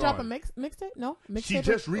didn't catch on. Didn't she drop a mixtape? No, mixtape. She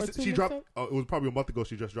just or recently two dropped. mixtape? It was probably a month ago.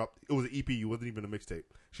 She just dropped. It was an EP. It wasn't even a mixtape.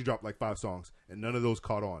 She dropped like 5 songs, and none of those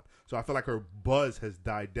caught on. So I feel like her buzz has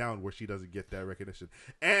died down where she doesn't get that recognition.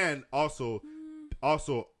 And also,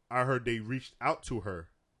 I heard they reached out to her,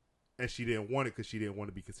 and she didn't want it because she didn't want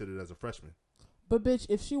to be considered as a freshman. But bitch,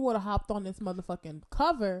 if she would have hopped on this motherfucking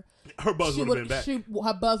cover, her buzz would have been back.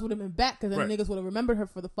 Her buzz would have been back because then Right. niggas would have remembered her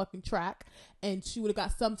for the fucking track, and she would have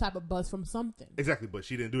got some type of buzz from something. Exactly, but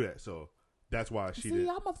she didn't do that. So that's why she See, did.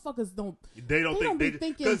 y'all motherfuckers don't. They don't be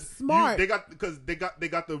thinking smart. They got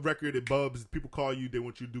the record at Bubs. People call you. They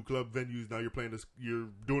want you to do club venues. Now you're playing this. You're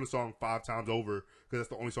doing the song 5 times over because that's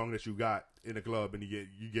the only song that you got in the club, and you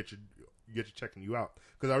get your checking you out.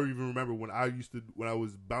 Because I even remember when I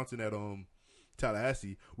was bouncing at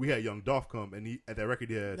Tallahassee, we had Young Dolph come, and at that record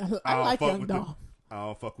he had I like Young Dolph. I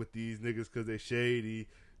don't fuck with these niggas because they shady.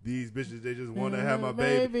 These bitches, they just want to have my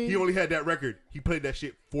baby. He only had that record. He played that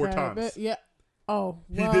shit 4 times. Yeah. Oh,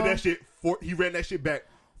 well. He did that shit he ran that shit back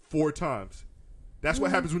 4 times. That's what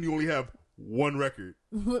happens when you only have one record.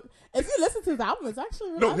 If you listen to his album, it's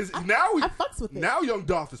actually really, I fucks with it. Now Young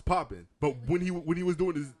Dolph is popping, but when he was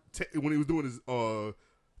doing his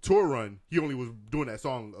tour run, he only was doing that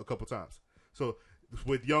song a couple times. So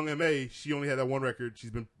with Young M.A., she only had that one record.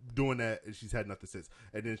 She's been doing that, and she's had nothing since.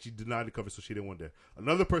 And then she denied the cover, so she didn't want there.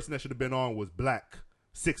 Another person that should have been on was Black.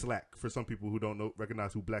 6 Lack, for some people who don't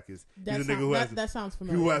recognize who Black is. He's a nigga who that sounds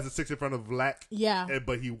familiar. Who has a 6 in front of Lack. Yeah.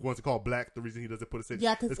 But he wants to call Black. The reason he doesn't put a 6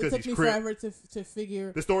 yeah, because it took me forever to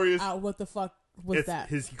figure the story is, out what the fuck was that.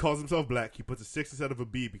 He calls himself Black. He puts a 6 instead of a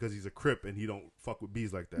B because he's a Crip and he don't fuck with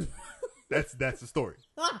B's like that. That's the story.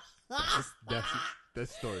 That's the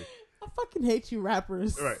story. I fucking hate you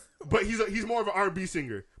rappers. Right. But he's more of an R&B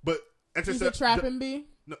singer. But he's a trap and B?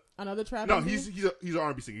 No. Another trap No, and B? he's an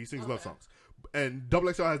R&B singer. He sings love songs. And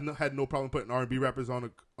XXL had no problem putting R&B rappers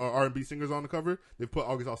R&B singers on the cover. They've put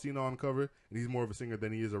August Alsina on the cover, and he's more of a singer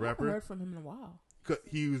than he is a rapper. I haven't heard from him in a while.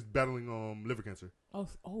 He was battling liver cancer.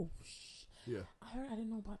 Yeah. I didn't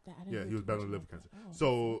know about that. He was battling liver cancer.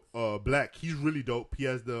 So Black, he's really dope. He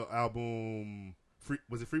has the album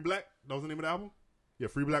was it Free Black? That was the name of the album? Yeah,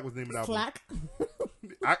 Free Black was the name of the album. Slack.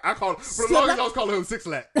 I called for the longest I was calling him 6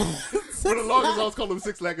 Lack. For the longest I was calling him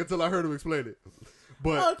 6 Lack until I heard him explain it.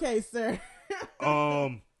 But okay, sir.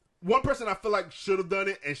 One person I feel like should have done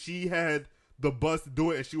it, and she had the buzz to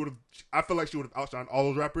do it, and I feel like she would have outshined all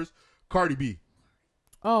those rappers. Cardi B.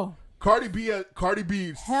 Oh, Cardi B has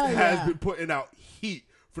been putting out heat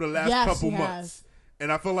for the last couple months,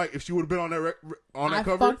 and I feel like if she would have been on that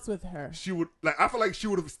cover, I fucks with her. She would I feel like she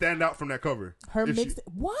would have stand out from that cover. Her mix.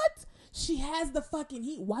 What? She has the fucking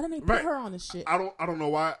heat. Why didn't they put her on this shit? I don't know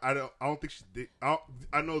why. I don't think she did.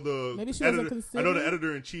 I know the maybe she editor, wasn't considered. I know the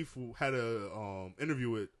editor in chief who had a interview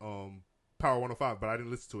with Power 105, but I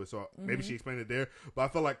didn't listen to it, so maybe she explained it there. But I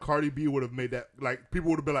felt like Cardi B would have made that, like, people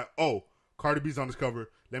would have been like, oh, Cardi B's on this cover.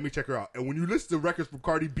 Let me check her out. And when you listen to records from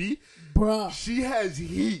Cardi B, bruh, she has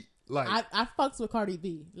heat. Like I fucks with Cardi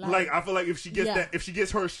B. Like I feel like if she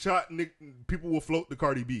gets her shot, people will float to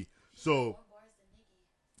Cardi B. So.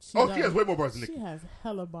 She has way more bars than Nicki. She has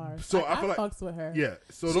hella bars. So I feel like fucks with her. Yeah.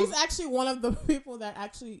 So she's actually one of the people that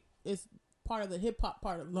actually is part of the hip hop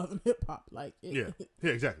part of Love and Hip Hop. Like yeah,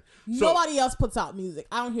 exactly. Nobody else puts out music.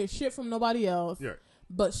 I don't hear shit from nobody else. Yeah.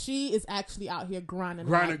 But she is actually out here grinding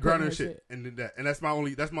shit. And that's my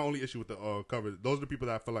only issue with the cover. Those are the people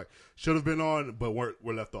that I feel like should have been on, but were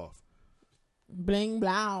left off. Bling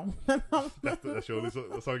blow. That's your only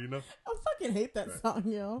song you know? I fucking hate that song,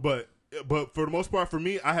 yo. But for the most part, for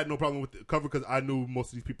me, I had no problem with the cover because I knew most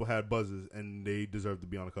of these people had buzzes and they deserved to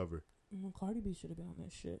be on the cover. Cardi B should have been on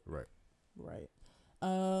that shit. Right.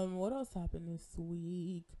 What else happened this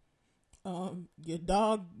week? Your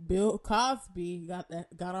dog Bill Cosby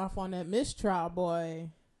got off on that mistrial, boy.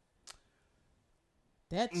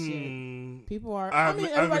 That shit. People are.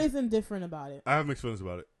 Everybody's indifferent about it. I have mixed feelings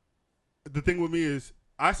about it. The thing with me is,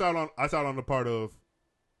 I sat on the part of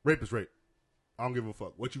rape is rape. I don't give a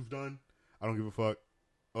fuck what you've done. I don't give a fuck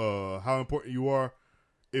how important you are.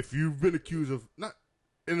 If you've been accused of not,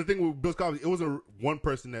 and the thing with Bill Cosby, it wasn't one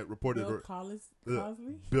person that reported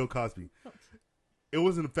Bill Cosby. It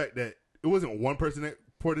wasn't the fact that it wasn't one person that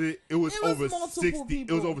reported it. It was over 60.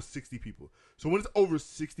 People. It was over 60 people. So when it's over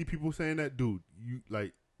 60 people saying that, dude, you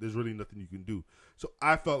like, there's really nothing you can do. So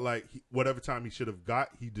I felt like whatever time he should have got,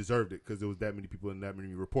 he deserved it because there was that many people and that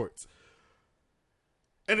many reports.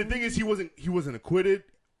 And the thing is, he wasn't acquitted.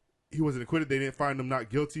 He wasn't acquitted. They didn't find him not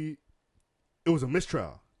guilty. It was a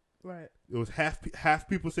mistrial. Right. It was half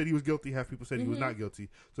people said he was guilty, half people said he was not guilty.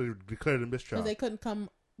 So they declared a mistrial. Because they could have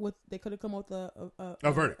come with a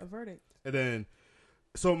verdict. A verdict. And then,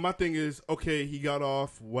 so my thing is, okay, he got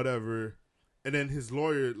off, whatever. And then his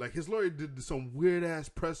lawyer did some weird ass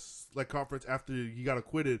press conference after he got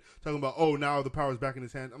acquitted, talking about, oh, now the power's back in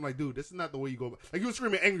his hands. I'm like, dude, this is not the way you go. Like, he was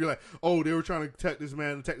screaming angry, like, oh, they were trying to attack this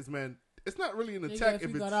man. It's not really an attack.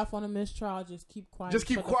 If you got off on a mistrial, just keep quiet. Just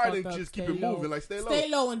keep quiet and just keep it moving. Like, stay low. Stay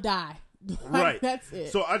low and die. Right. That's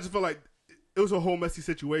it. So I just feel like it was a whole messy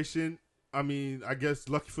situation. I mean, I guess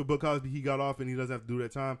lucky for Bill Cosby, he got off and he doesn't have to do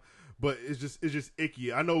that time. But it's just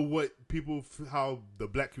icky. I know what how the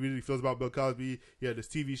black community feels about Bill Cosby. He had this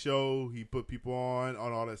TV show. He put people on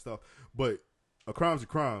all that stuff. But a crime's a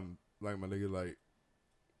crime. Like, my nigga, like,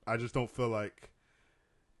 I just don't feel like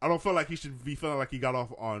he should be feeling like he got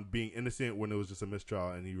off on being innocent when it was just a mistrial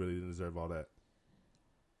and he really didn't deserve all that.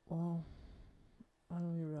 Well,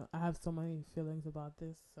 I have so many feelings about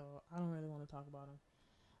this, so I don't really want to talk about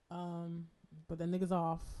him. But the niggas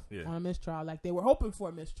off on a mistrial, like they were hoping for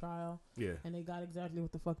a mistrial. Yeah. And they got exactly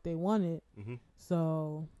what the fuck they wanted. Mm-hmm.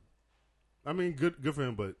 So, I mean, good for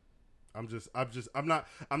him, but I'm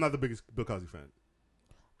not the biggest Bill Cosby fan.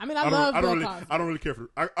 I mean, I love Bill Cosby. I don't really care for.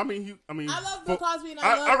 I love Bill Cosby, and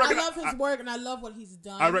I love his work, and I love what he's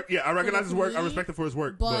done. I recognize his work. I respect him for his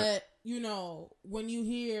work. But you know, when you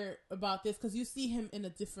hear about this, because you see him in a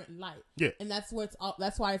different light, and that's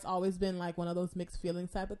why it's always been like one of those mixed feelings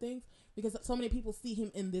type of things, because so many people see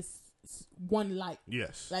him in this one light.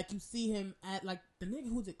 Yes, like you see him at like the nigga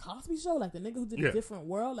who did Cosby Show, like the nigga who did A Different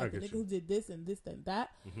World, like the nigga who did this and this and that.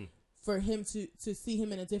 Mm-hmm. For him to see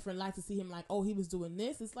him in a different light, to see him like, oh, he was doing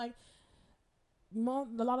this. It's like, a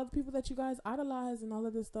lot of the people that you guys idolize and all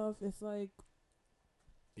of this stuff, it's like,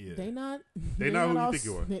 they not who you think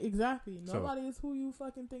you are. Exactly. Nobody is who you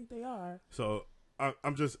fucking think they are. So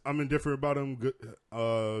I'm indifferent about him. Good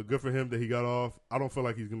for him that he got off. I don't feel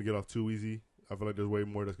like he's gonna get off too easy. I feel like there's way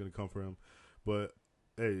more that's gonna come for him. But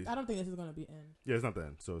hey, I don't think this is gonna be end. Yeah, it's not the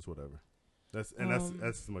end, so it's whatever. That's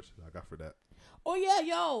as much as I got for that. Oh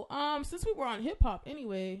yeah, since we were on hip hop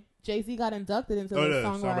anyway, Jay-Z got inducted into the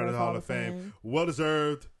Songwriters Hall of Fame. Well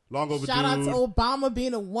deserved, long overdue. Shout out to Obama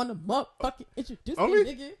being the one to motherfucking introduce me,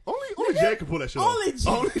 nigga. Only Jay can pull that shit off.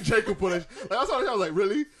 Only Jay can pull that shit. Like, I was like,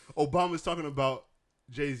 really? Obama's talking about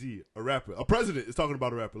Jay-Z, a rapper. A president is talking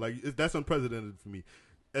about a rapper. Like, that's unprecedented for me.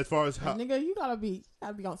 As far as how, nigga, you gotta be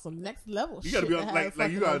on some next level. You gotta be on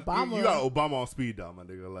you got Obama on speed dial, my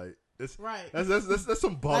nigga. Like, it's right. That's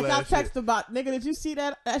some ball ass shit. I text about, nigga, did you see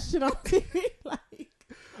that shit on TV?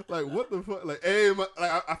 like what the fuck? Like, hey,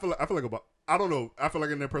 I feel like about. I don't know. I feel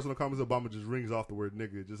like in their personal comments, Obama just rings off the word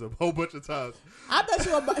nigga just a whole bunch of times. I bet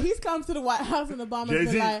you he's come to the White House and Obama's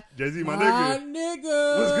been like, Jay-Z, my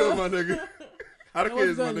nigga. What's good, my nigga? How the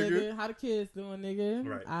kids, my nigga? How the kids doing, nigga?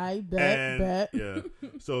 Right. I bet. Yeah.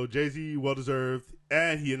 So Jay-Z, well deserved,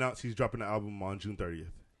 and he announced he's dropping the album on June 30th.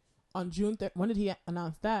 On June 30th, when did he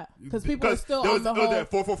announce that? Because people are still on the whole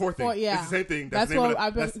 444 thing. Yeah, it's the same thing. That's what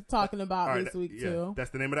I've been talking about this week too. That's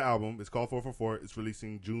the name of the album. It's called 444. It's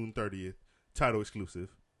releasing June 30th. Title exclusive.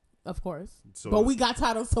 Of course. But we got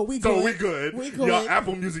titles, so we good. We good. Y'all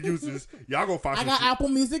Apple Music users, y'all gonna find. I got Apple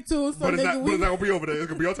Music too, so but it's not gonna be over there. It's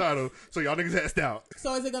gonna be on title, so y'all niggas assed out.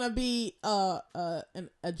 So is it gonna be a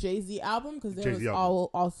Jay-Z album? Because there was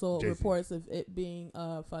also Jay-Z. Reports of it being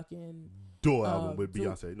a fucking dual album with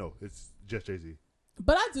Beyonce. No, it's just Jay-Z.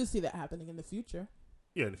 But I do see that happening in the future.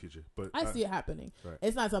 Yeah, in the future, but I see it happening. Right.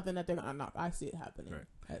 It's not something that they're gonna knock. I see it happening.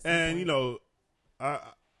 Right. And you know,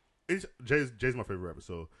 Jay's my favorite rapper,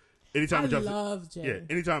 so. Anytime I love Jay. Yeah,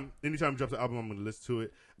 anytime he drops an album, I'm gonna listen to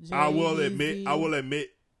it. I will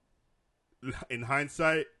admit, in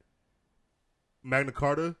hindsight, Magna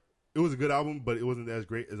Carta, it was a good album, but it wasn't as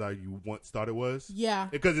great as you once thought it was. Yeah,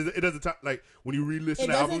 because it doesn't top, like when you re-listen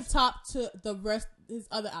to albums, it doesn't top to the rest his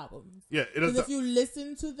other albums. Yeah, it doesn't. Because if you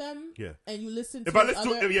listen to them, and you listen to if I listen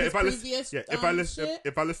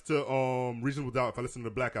to Reasonable Doubt, if I listen to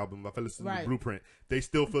the Black Album, if I listen to the Blueprint, they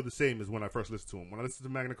still feel the same as when I first listened to them. When I listen to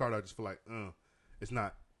Magna Carta, I just feel like, it's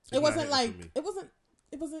not. It wasn't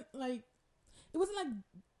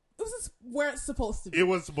where it's supposed to be. It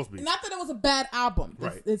was supposed to be. Not that it was a bad album.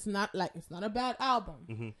 Right. It's not a bad album.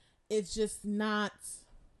 Mm-hmm. It's just not.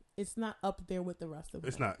 It's not up there with the rest of it.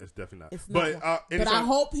 It's not. It's definitely not. It's not. But I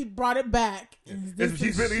hope he brought it back. Yeah.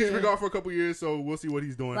 He's been gone for a couple years, so we'll see what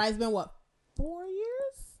he's doing. Right. It's been 4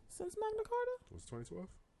 years since Magna Carta? Was it 2012?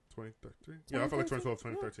 2013? Yeah, I feel like 2012,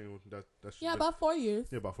 2013. That's about 4 years.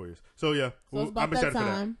 Yeah, about 4 years. So yeah, I'm excited for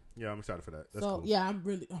that. Yeah, I'm excited for that. That's cool. Yeah, I'm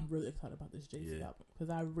really excited about this Jay-Z album because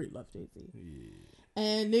I really love Jay-Z. Yeah.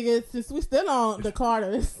 And nigga, since we still on the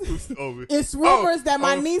Carters, it's rumors that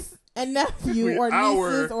my niece and nephew or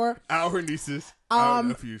our nieces, our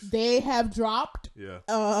nephews, they have dropped. Yeah.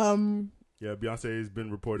 Yeah, Beyonce has been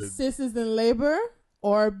reported. Sis is in labor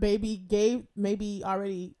or maybe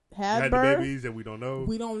already had birth. The babies and we don't know.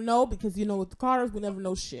 We don't know because with the Carters, we never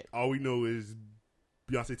know shit. All we know is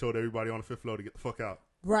Beyonce told everybody on the 5th floor to get the fuck out.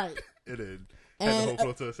 Right. It did. And the whole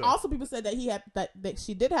floor to herself. Also, people said that that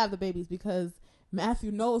she did have the babies because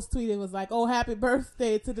Matthew Knowles tweeted was like, "Oh, happy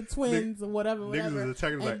birthday to the twins or whatever." Niggas was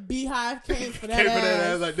attacking and Beehive came for that. Came for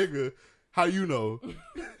that ass like nigga. How you know?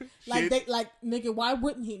 Nigga, why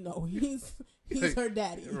wouldn't he know? He's Like, her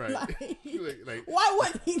daddy. right. Like, why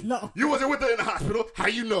wouldn't he know? You wasn't with her in the hospital. How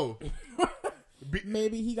you know?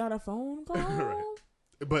 Maybe he got a phone call. Right.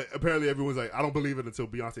 But apparently everyone's like, I don't believe it until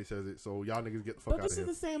Beyonce says it. So y'all niggas get the fuck out of here. But this is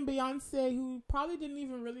the same Beyonce who probably didn't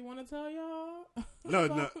even really want to tell y'all. No.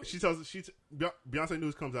 Beyonce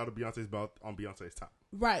news comes out of Beyonce's mouth on Beyonce's top.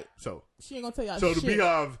 Right. So she ain't gonna tell y'all. So shit.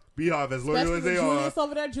 the Beehive, as loyal as they Julius are,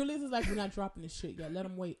 over there, Julius is like, we're not dropping this shit yet. Let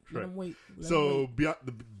them wait. Let them wait. So the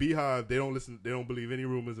Beehive, they don't listen. They don't believe any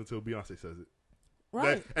rumors until Beyonce says it.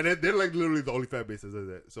 Right. And they're like literally the only fan base that does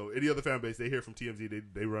that. So any other fan base, they hear from TMZ,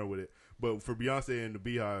 they run with it. But for Beyonce and the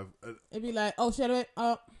Beehive, it'd be like, oh shit,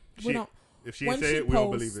 we don't. If she ain't say it, we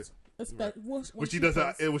don't believe it. Right. When she does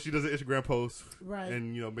an Instagram post, right,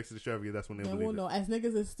 and makes it extravagant, that's when they believe we'll know. As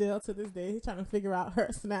niggas is still to this day trying to figure out her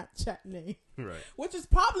Snapchat name, right? Which is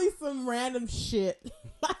probably some random shit,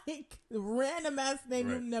 like random ass name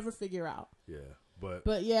you'll never figure out. Yeah,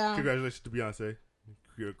 but yeah, congratulations to Beyonce.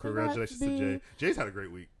 Congratulations to Jay. Jay's had a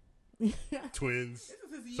great week. Twins,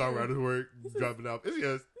 songwriters work, dropping out. This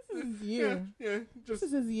is his year. Yeah, just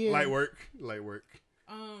this is his year. Light work.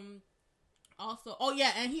 Also,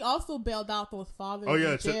 and he also bailed out those fathers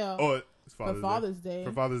in jail. It's Father's Day.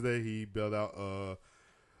 For Father's Day, he bailed out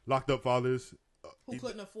locked up fathers who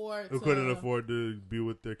couldn't afford to be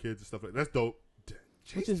with their kids and stuff like that. That's dope.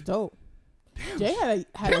 Which is dope. Damn, Jay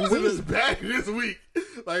had a week. In his bag this week.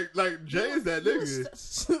 Like Jay is that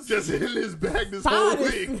nigga just in his bag this whole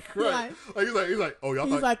week. Right. He's like, oh y'all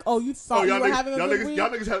you thought you were having a good week?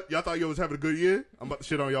 Y'all thought y'all was having a good year? I'm about to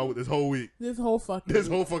shit on y'all with this whole week. This whole fucking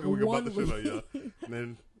week I'm about to shit on y'all. And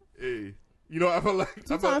then hey. I feel like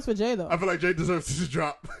two times for Jay though. I feel like Jay deserves to just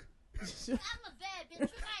drop. I'm a bad bitch. You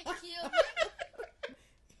can't kill me.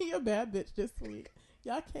 He a bad bitch this week.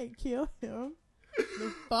 Y'all can't kill him.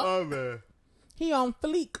 The fuck? Oh man. He on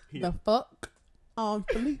fleek. The fuck? On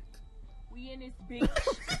fleek. We in this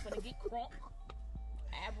bitch. Gonna get crunk.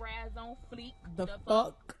 Eyebrows on fleek. The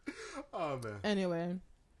fuck? Oh man. Anyway.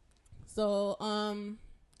 So,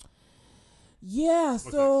 yeah,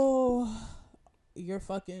 so you're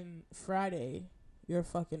fucking Friday. You're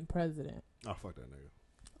fucking president. Oh, fuck that nigga.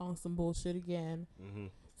 On some bullshit again. Mm-hmm.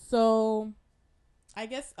 So, I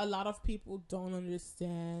guess a lot of people don't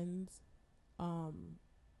understand,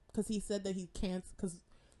 because he said that he can't, because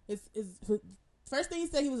it's first thing he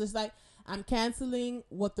said, he was just like, I'm canceling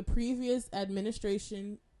what the previous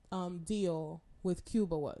administration deal with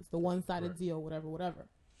Cuba was, the one-sided deal, whatever.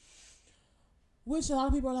 Which a lot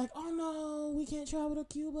of people are like, oh no, we can't travel to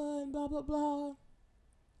Cuba and blah, blah, blah.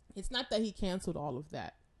 It's not that he canceled all of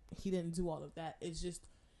that. He didn't do all of that. It's just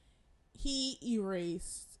he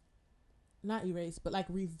revised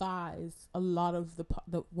a lot of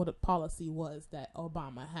what the policy was that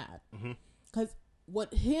Obama had. Because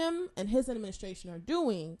what him and his administration are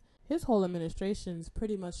doing, his whole administration's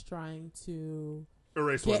pretty much trying to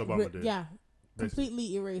erase what Obama did. Yeah, basically.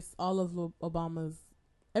 Completely erase all of Obama's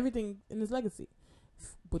everything in his legacy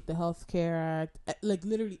with the Health Care Act, like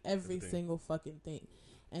literally every single fucking thing.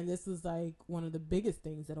 And this was like one of the biggest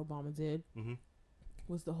things that Obama did.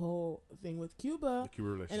 Was the whole thing with Cuba. The Cuba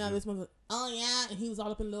relationship. And now this one's like, oh yeah, and he was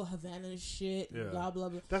all up in little Havana and shit, and blah, blah,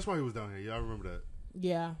 blah. That's why he was down here. Yeah, I remember that.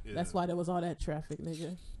 Yeah, that's why there was all that traffic,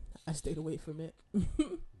 nigga. I stayed away from it.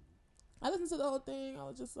 I listened to the whole thing. I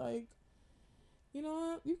was just like, you know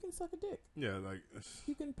what? You can suck a dick. Yeah, like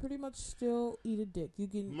you can pretty much still eat a dick. You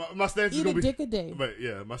can my stance eat is gonna a dick a day. But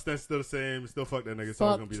yeah, my stance is still the same. Still fuck that nigga. It's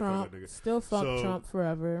always gonna be Trump. The fuck that nigga. Still fuck Trump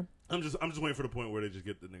forever. I'm just waiting for the point where they just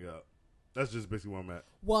get the nigga out. That's just basically where I'm at.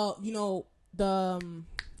 Well, the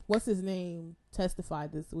what's his name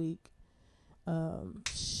testified this week.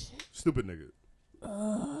 Stupid nigga.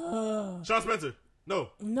 Sean Spencer.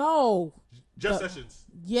 No. Jeff Sessions.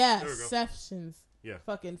 Yes, Sessions. Yeah.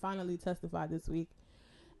 Fucking finally testified this week,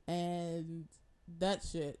 and that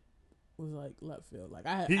shit was like left field. Like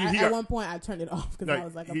at one point I turned it off because I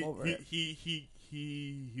was like, I'm over it. He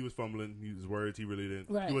was fumbling his words. He really didn't.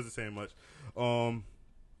 Right. He wasn't saying much.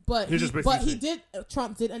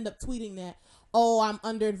 Trump did end up tweeting that, oh, I'm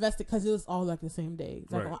under investigation, because it was all like the same day.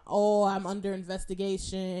 Like, oh, I'm under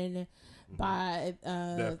investigation by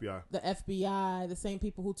the FBI, the same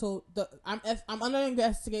people who told I'm under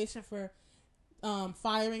investigation for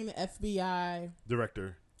firing the FBI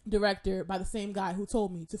director by the same guy who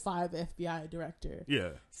told me to fire the FBI director. Yeah.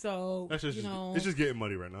 So that's just it's just getting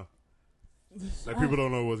muddy right now. Like people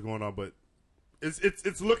don't know what's going on, but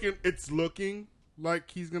it's looking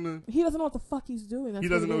like he's gonna. He doesn't know what the fuck he's doing. He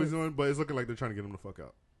doesn't know what he's doing, but it's looking like they're trying to get him the fuck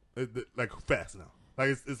out. Like fast now. Like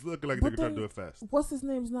it's looking like they're trying to do it fast. What's his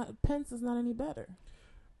name's not Pence is not any better.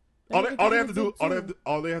 All they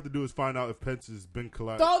have to do is find out if Pence has been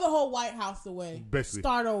collided. Throw the whole White House away. Basically,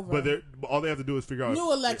 start over. But all they have to do is figure out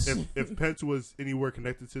new election. If Pence was anywhere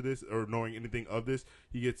connected to this or knowing anything of this,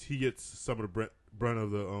 he gets some of the brunt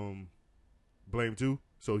of the blame too.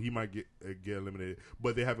 So he might get eliminated.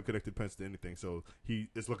 But they haven't connected Pence to anything, so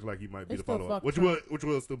it's looking like he might be the follow up, which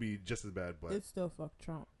will still be just as bad. But it's still fuck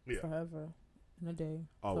Trump forever and a day.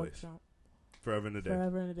 Always. Fuck Trump. Forever and a day.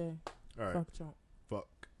 Forever and a day. All right. Fuck Trump.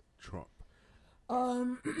 Fuck Trump.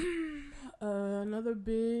 Another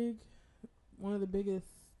one of the biggest.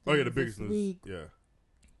 The biggest this news. Week Yeah.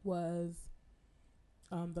 Was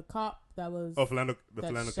the cop that was Philando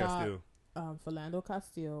Castile. Philando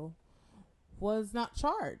Castile was not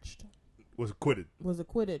charged. Was acquitted.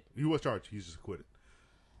 He was charged. He's just acquitted.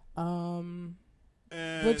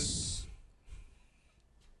 Which,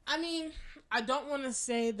 I mean, I don't want to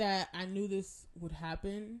say that I knew this would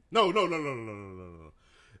happen. No.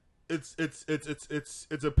 It's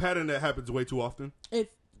a pattern that happens way too often.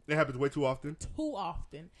 It happens way too often. Too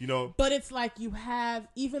often. You know. But it's like you have,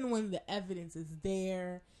 even when the evidence is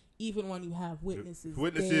there, even when you have witnesses,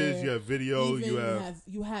 there, you have video,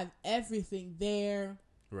 you have everything there.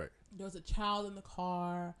 Right. There was a child in the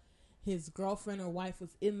car. His girlfriend or wife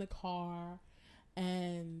was in the car,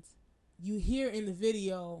 and you hear in the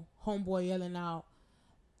video homeboy yelling out,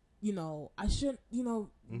 I shouldn't,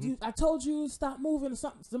 I told you stop moving or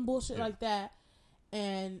some bullshit like that.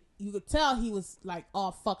 And you could tell he was like,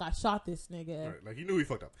 oh, fuck, I shot this nigga. Right. Like, he knew he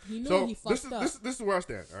fucked up. He fucked up. This is where I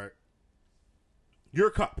stand, all right? You're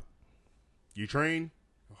a cop. You train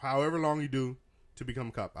however long you do to become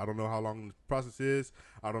a cop. I don't know how long the process is.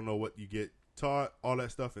 I don't know what you get taught, all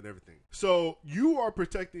that stuff and everything. So you are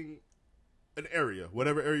protecting an area,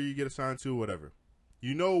 whatever area you get assigned to, whatever.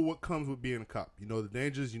 You know what comes with being a cop. You know the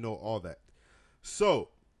dangers. You know all that. So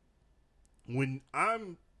when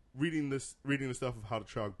I'm reading the stuff of how the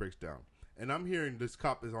trial breaks down, and I'm hearing this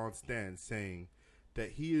cop is on stand saying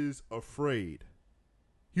that he was afraid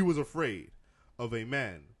of a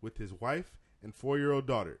man with his wife and 4-year-old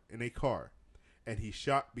daughter in a car, and he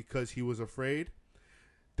shot because he was afraid.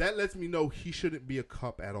 That lets me know he shouldn't be a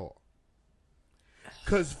cop at all.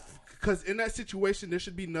 Because in that situation, there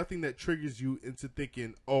should be nothing that triggers you into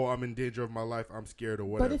thinking, oh, I'm in danger of my life, I'm scared or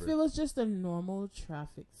whatever. But if it was just a normal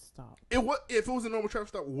traffic stop. If it was a normal traffic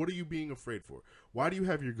stop, what are you being afraid for? Why do you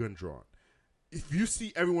have your gun drawn? If you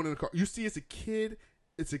see everyone in the car, you see it's a kid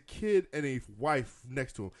and a wife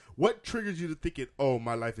next to him. What triggers you to thinking, oh,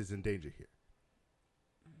 my life is in danger here?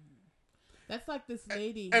 That's like this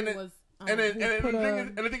lady and who was...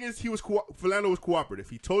 the thing is, Philando was cooperative.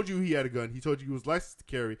 He told you he had a gun. He told you he was licensed to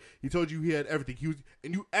carry. He told you he had everything.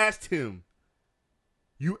 And you asked him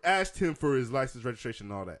for his license, registration,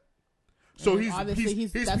 and all that. So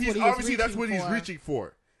that's what he's reaching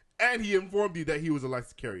for. And he informed you that he was a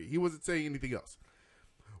licensed carrier. He wasn't saying anything else.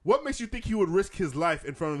 What makes you think he would risk his life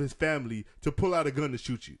in front of his family to pull out a gun to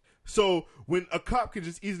shoot you? So when a cop can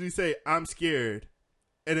just easily say, I'm scared,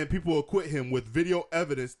 and then people acquit him with video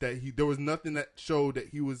evidence that there was nothing that showed that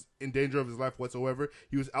he was in danger of his life whatsoever.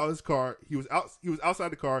 He was out of his car. He was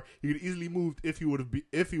outside the car. He could easily moved if he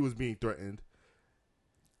was being threatened.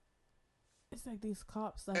 It's like these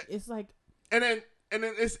cops, like it's like, and then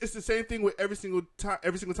it's the same thing with every single time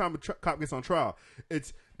a cop gets on trial.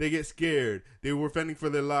 They get scared. They were fending for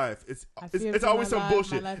their life. It's always some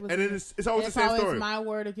bullshit, and then it's always the same story. It's my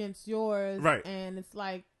word against yours, right? And it's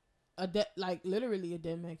like literally a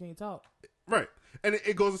dead man can't talk. Right. And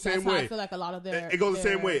it goes the same way. I feel like a lot of it goes the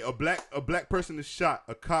same way. A black person is shot.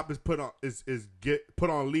 A cop is put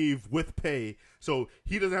on leave with pay, so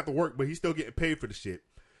he doesn't have to work, but he's still getting paid for the shit.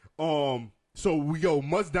 So we go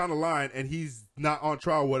months down the line, and he's not on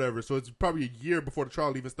trial, whatever. So it's probably a year before the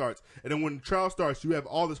trial even starts. And then when the trial starts, you have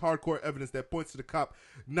all this hardcore evidence that points to the cop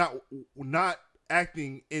not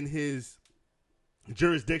acting in his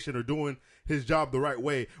jurisdiction or doing his job the right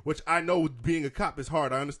way, which I know being a cop is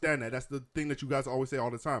hard. I understand that. That's the thing that you guys always say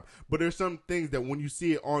all the time. But there's some things that when you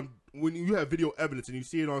see it when you have video evidence and you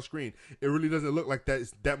see it on screen, it really doesn't look like that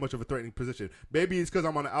it's that much of a threatening position. Maybe it's because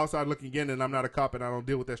I'm on the outside looking in and I'm not a cop and I don't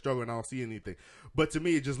deal with that struggle and I don't see anything. But to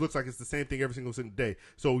me, it just looks like it's the same thing every single day.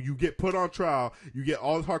 So you get put on trial, you get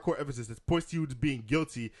all this hardcore evidence that points to you to being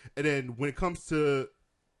guilty, and then when it comes to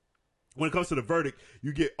the verdict,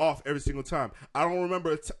 you get off every single time. I don't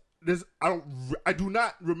remember I do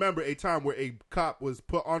not remember a time where a cop was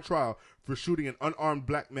put on trial for shooting an unarmed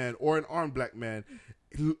black man or an armed black man.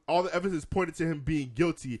 All the evidence pointed to him being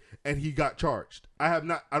guilty, and he got charged. I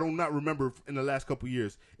do not remember in the last couple of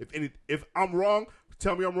years. If I'm wrong,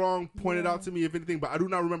 tell me I'm wrong, point it out to me if anything, but I do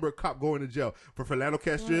not remember a cop going to jail. For Philando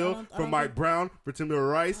Castile, for Mike Brown, for Timothy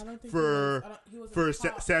Rice, for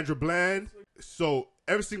Sandra Bland. So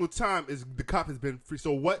every single time is the cop has been free.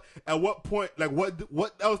 So at what point, like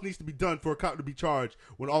what else needs to be done for a cop to be charged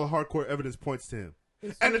when all the hardcore evidence points to him?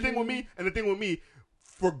 And the thing with me,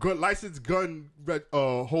 for licensed gun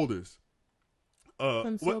holders,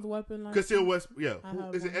 concealed weapon. Concealed weapon. Yeah,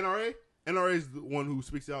 is it NRA? NRA is the one who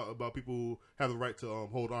speaks out about people who have the right to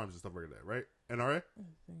hold arms and stuff like that, right? NRA. I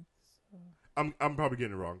think so. I'm probably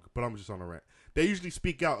getting it wrong, but I'm just on a rant. They usually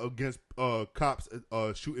speak out against cops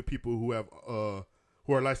shooting people who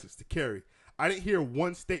are licensed to carry. I didn't hear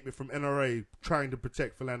one statement from NRA trying to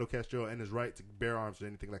protect Philando Castile and his right to bear arms or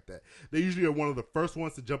anything like that. They usually are one of the first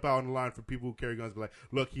ones to jump out on the line for people who carry guns. Be like,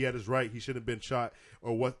 look, he had his right. He shouldn't have been shot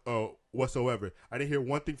or whatsoever. I didn't hear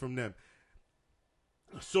one thing from them.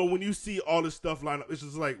 So when you see all this stuff line up, it's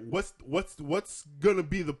just like, what's gonna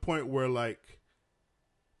be the point where like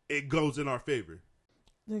it goes in our favor?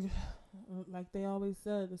 Like they always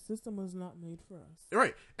said, the system was not made for us.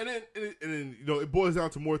 Right. And then it boils down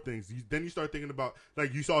to more things. Then you start thinking about,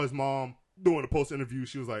 like, you saw his mom doing a post interview.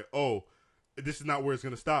 She was like, oh, this is not where it's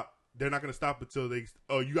going to stop. They're not going to stop until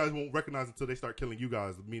you guys won't recognize until they start killing you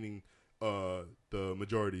guys, meaning the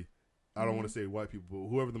majority. I don't want to say white people, but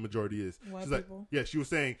whoever the majority is. White She's people. Like, yeah, she was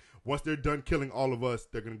saying once they're done killing all of us,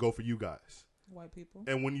 they're going to go for you guys. White people.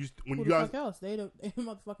 And when you Who guys, fuck else? They the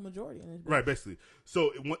motherfucking majority in this bitch. Right, basically.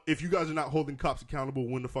 So if you guys are not holding cops accountable,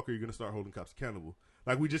 when the fuck are you gonna start holding cops accountable?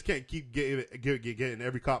 Like, we just can't keep getting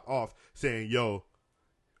every cop off saying, yo,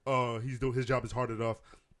 his job is hard enough,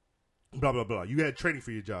 blah blah blah. You had training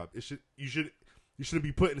for your job. You shouldn't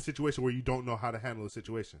be put in a situation where you don't know how to handle a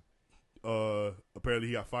situation. Apparently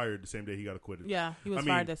he got fired the same day he got acquitted. Yeah, he was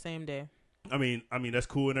fired the same day. I mean that's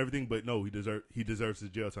cool and everything, but no, he deserves his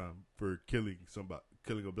jail time for killing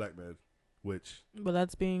a black man, But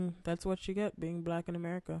that's what you get being black in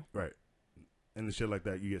America. Right. And the shit like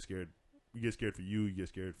that, you get scared. You get scared for you get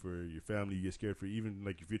scared for your family, you get scared for even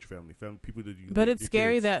like your future family people that you. But it's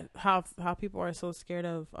scary that how people are so scared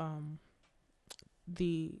of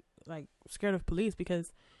scared of police,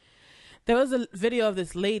 because there was a video of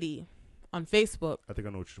this lady on Facebook. I think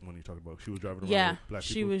I know which one you're talking about. She was driving around with black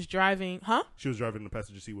people. She was driving, huh? She was driving in the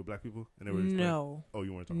passenger seat with black people, and they were no. Oh,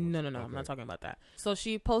 you weren't talking about No. Okay. I'm not talking about that. So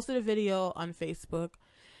she posted a video on Facebook,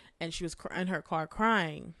 and she was in her car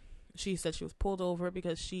crying. She said she was pulled over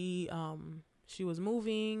because she was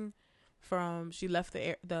moving from, she left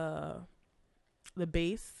the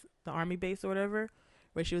base, the army base or whatever,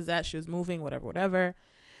 where she was at. She was moving, whatever.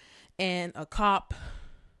 And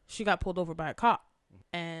she got pulled over by a cop.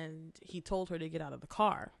 And he told her to get out of the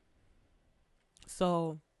car.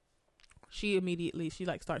 So she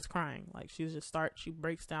starts crying. Like she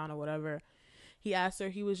breaks down or whatever. He asked her,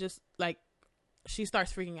 he was just like, she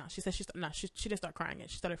starts freaking out. She said she didn't start crying yet.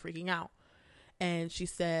 She started freaking out. And she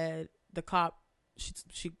said the cop,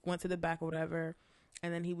 she went to the back or whatever.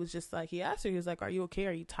 And then he was just like, he asked her, he was like, are you okay?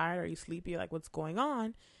 Are you tired? Are you sleepy? Like, what's going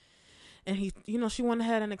on? And he, she went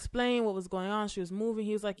ahead and explained what was going on. She was moving.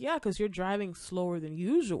 He was like, yeah, because you're driving slower than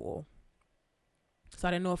usual. So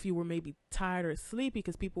I didn't know if you were maybe tired or sleepy,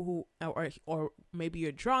 because people who, or maybe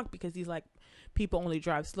you're drunk, because he's like, people only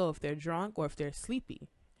drive slow if they're drunk or if they're sleepy.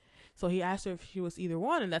 So he asked her if she was either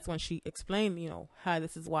one. And that's when she explained, hi,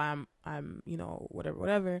 this is why I'm,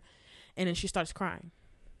 whatever. And then she starts crying.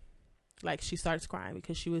 Like, she starts crying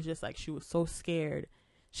because she was just like, she was so scared.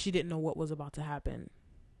 She didn't know what was about to happen.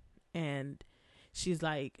 And she's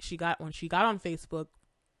like, when she got on Facebook,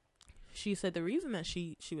 she said the reason that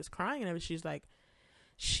she was crying and she's like,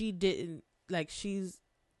 she didn't like,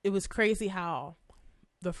 it was crazy how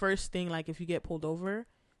the first thing, like, if you get pulled over,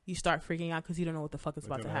 you start freaking out because you don't know what the fuck is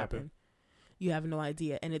about to happen. You have no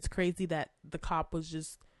idea. And it's crazy that the cop was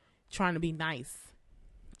just trying to be nice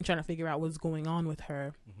and trying to figure out what's going on with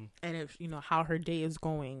her, and if, how her day is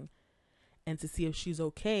going, and to see if she's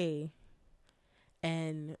okay.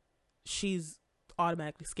 And she's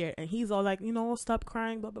automatically scared, and he's all like, stop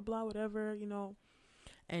crying, blah blah blah, whatever,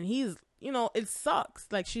 and he's, it sucks.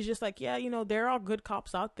 Like, she's just like, yeah, there are good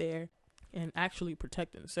cops out there and actually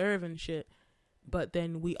protect and serve and shit, but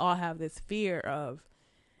then we all have this fear of,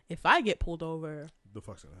 if I get pulled over, the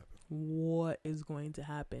fuck's gonna happen? What is going to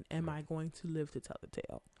happen? Am I going to live to tell the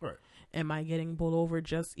tale? Right. Am I getting pulled over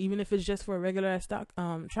even if it's just for a regular ass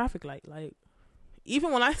traffic light? Like,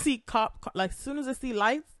 even when I see like, as soon as I see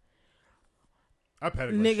lights, I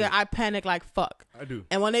panic. I panic like fuck. I do.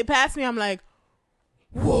 And when they pass me, I'm like,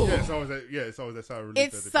 whoa. Yeah, it's always that sigh of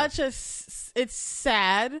relief. It's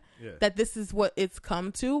sad that this is what it's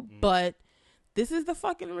come to, but this is the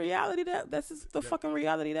fucking reality fucking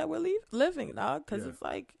reality that we're living, dog. Because it's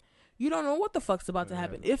like, you don't know what the fuck's about to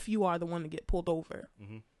happen if you are the one to get pulled over.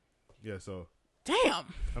 Mm-hmm. Yeah, so.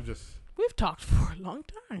 Damn. We've talked for a long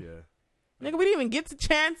time. Yeah. Nigga, we didn't even get the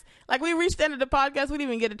chance. Like, we reached the end of the podcast. We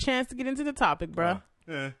didn't even get a chance to get into the topic, bro.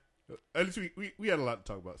 Yeah. At least we had a lot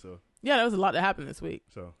to talk about, so. Yeah, there was a lot that happened this week.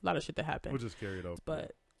 So. A lot of shit that happened. We'll just carry it over.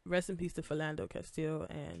 But rest in peace to Philando Castile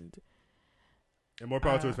and more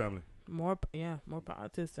power to his family. More power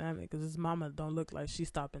to his family, because his mama don't look like she's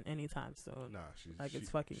stopping anytime soon. Nah, it's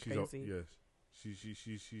fucking crazy. Yes,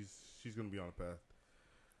 she's gonna be on a path.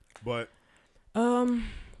 But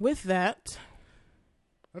with that,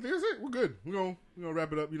 I think that's it. We're good. We're gonna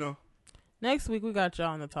wrap it up. You know, next week we got y'all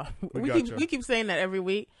on the top. We keep saying that every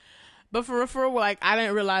week, but for like, I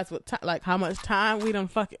didn't realize how much time we done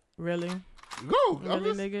fucking really. Go,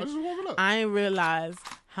 really, nigga. I just warming up. I ain't realize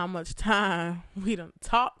how much time we done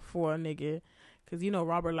talk for a nigga, because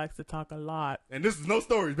Robert likes to talk a lot. And this is no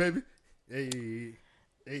stories, baby. Hey.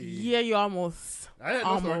 Yeah, you almost. I had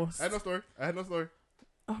no story.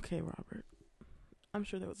 Okay, Robert. I'm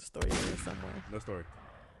sure there was a story in there somewhere. No story.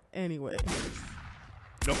 Anyway.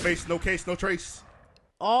 No face, no case, no trace.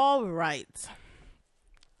 All right.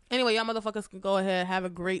 Anyway, y'all motherfuckers can go ahead, have a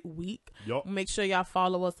great week. Yup. Make sure y'all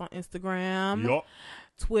follow us on Instagram. Yup.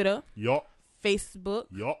 Twitter. Yup. Facebook.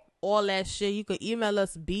 Yup. All that shit. You can email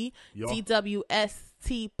us DWST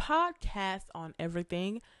podcast on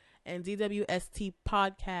everything, and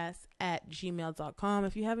DWSTpodcast@gmail.com.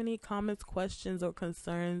 If you have any comments, questions, or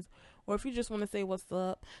concerns, or if you just want to say what's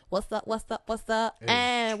up, hey.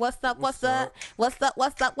 And what's up, fuck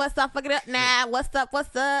it up now, hey. What's up,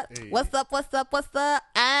 hey. What's up,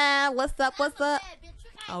 and what's up.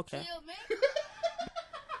 Okay.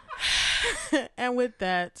 And with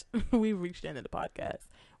that, we've reached the end of the podcast.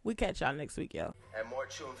 We catch y'all next week, yo. And more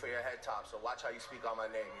chewing for your head top, so watch how you speak on my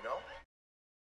name,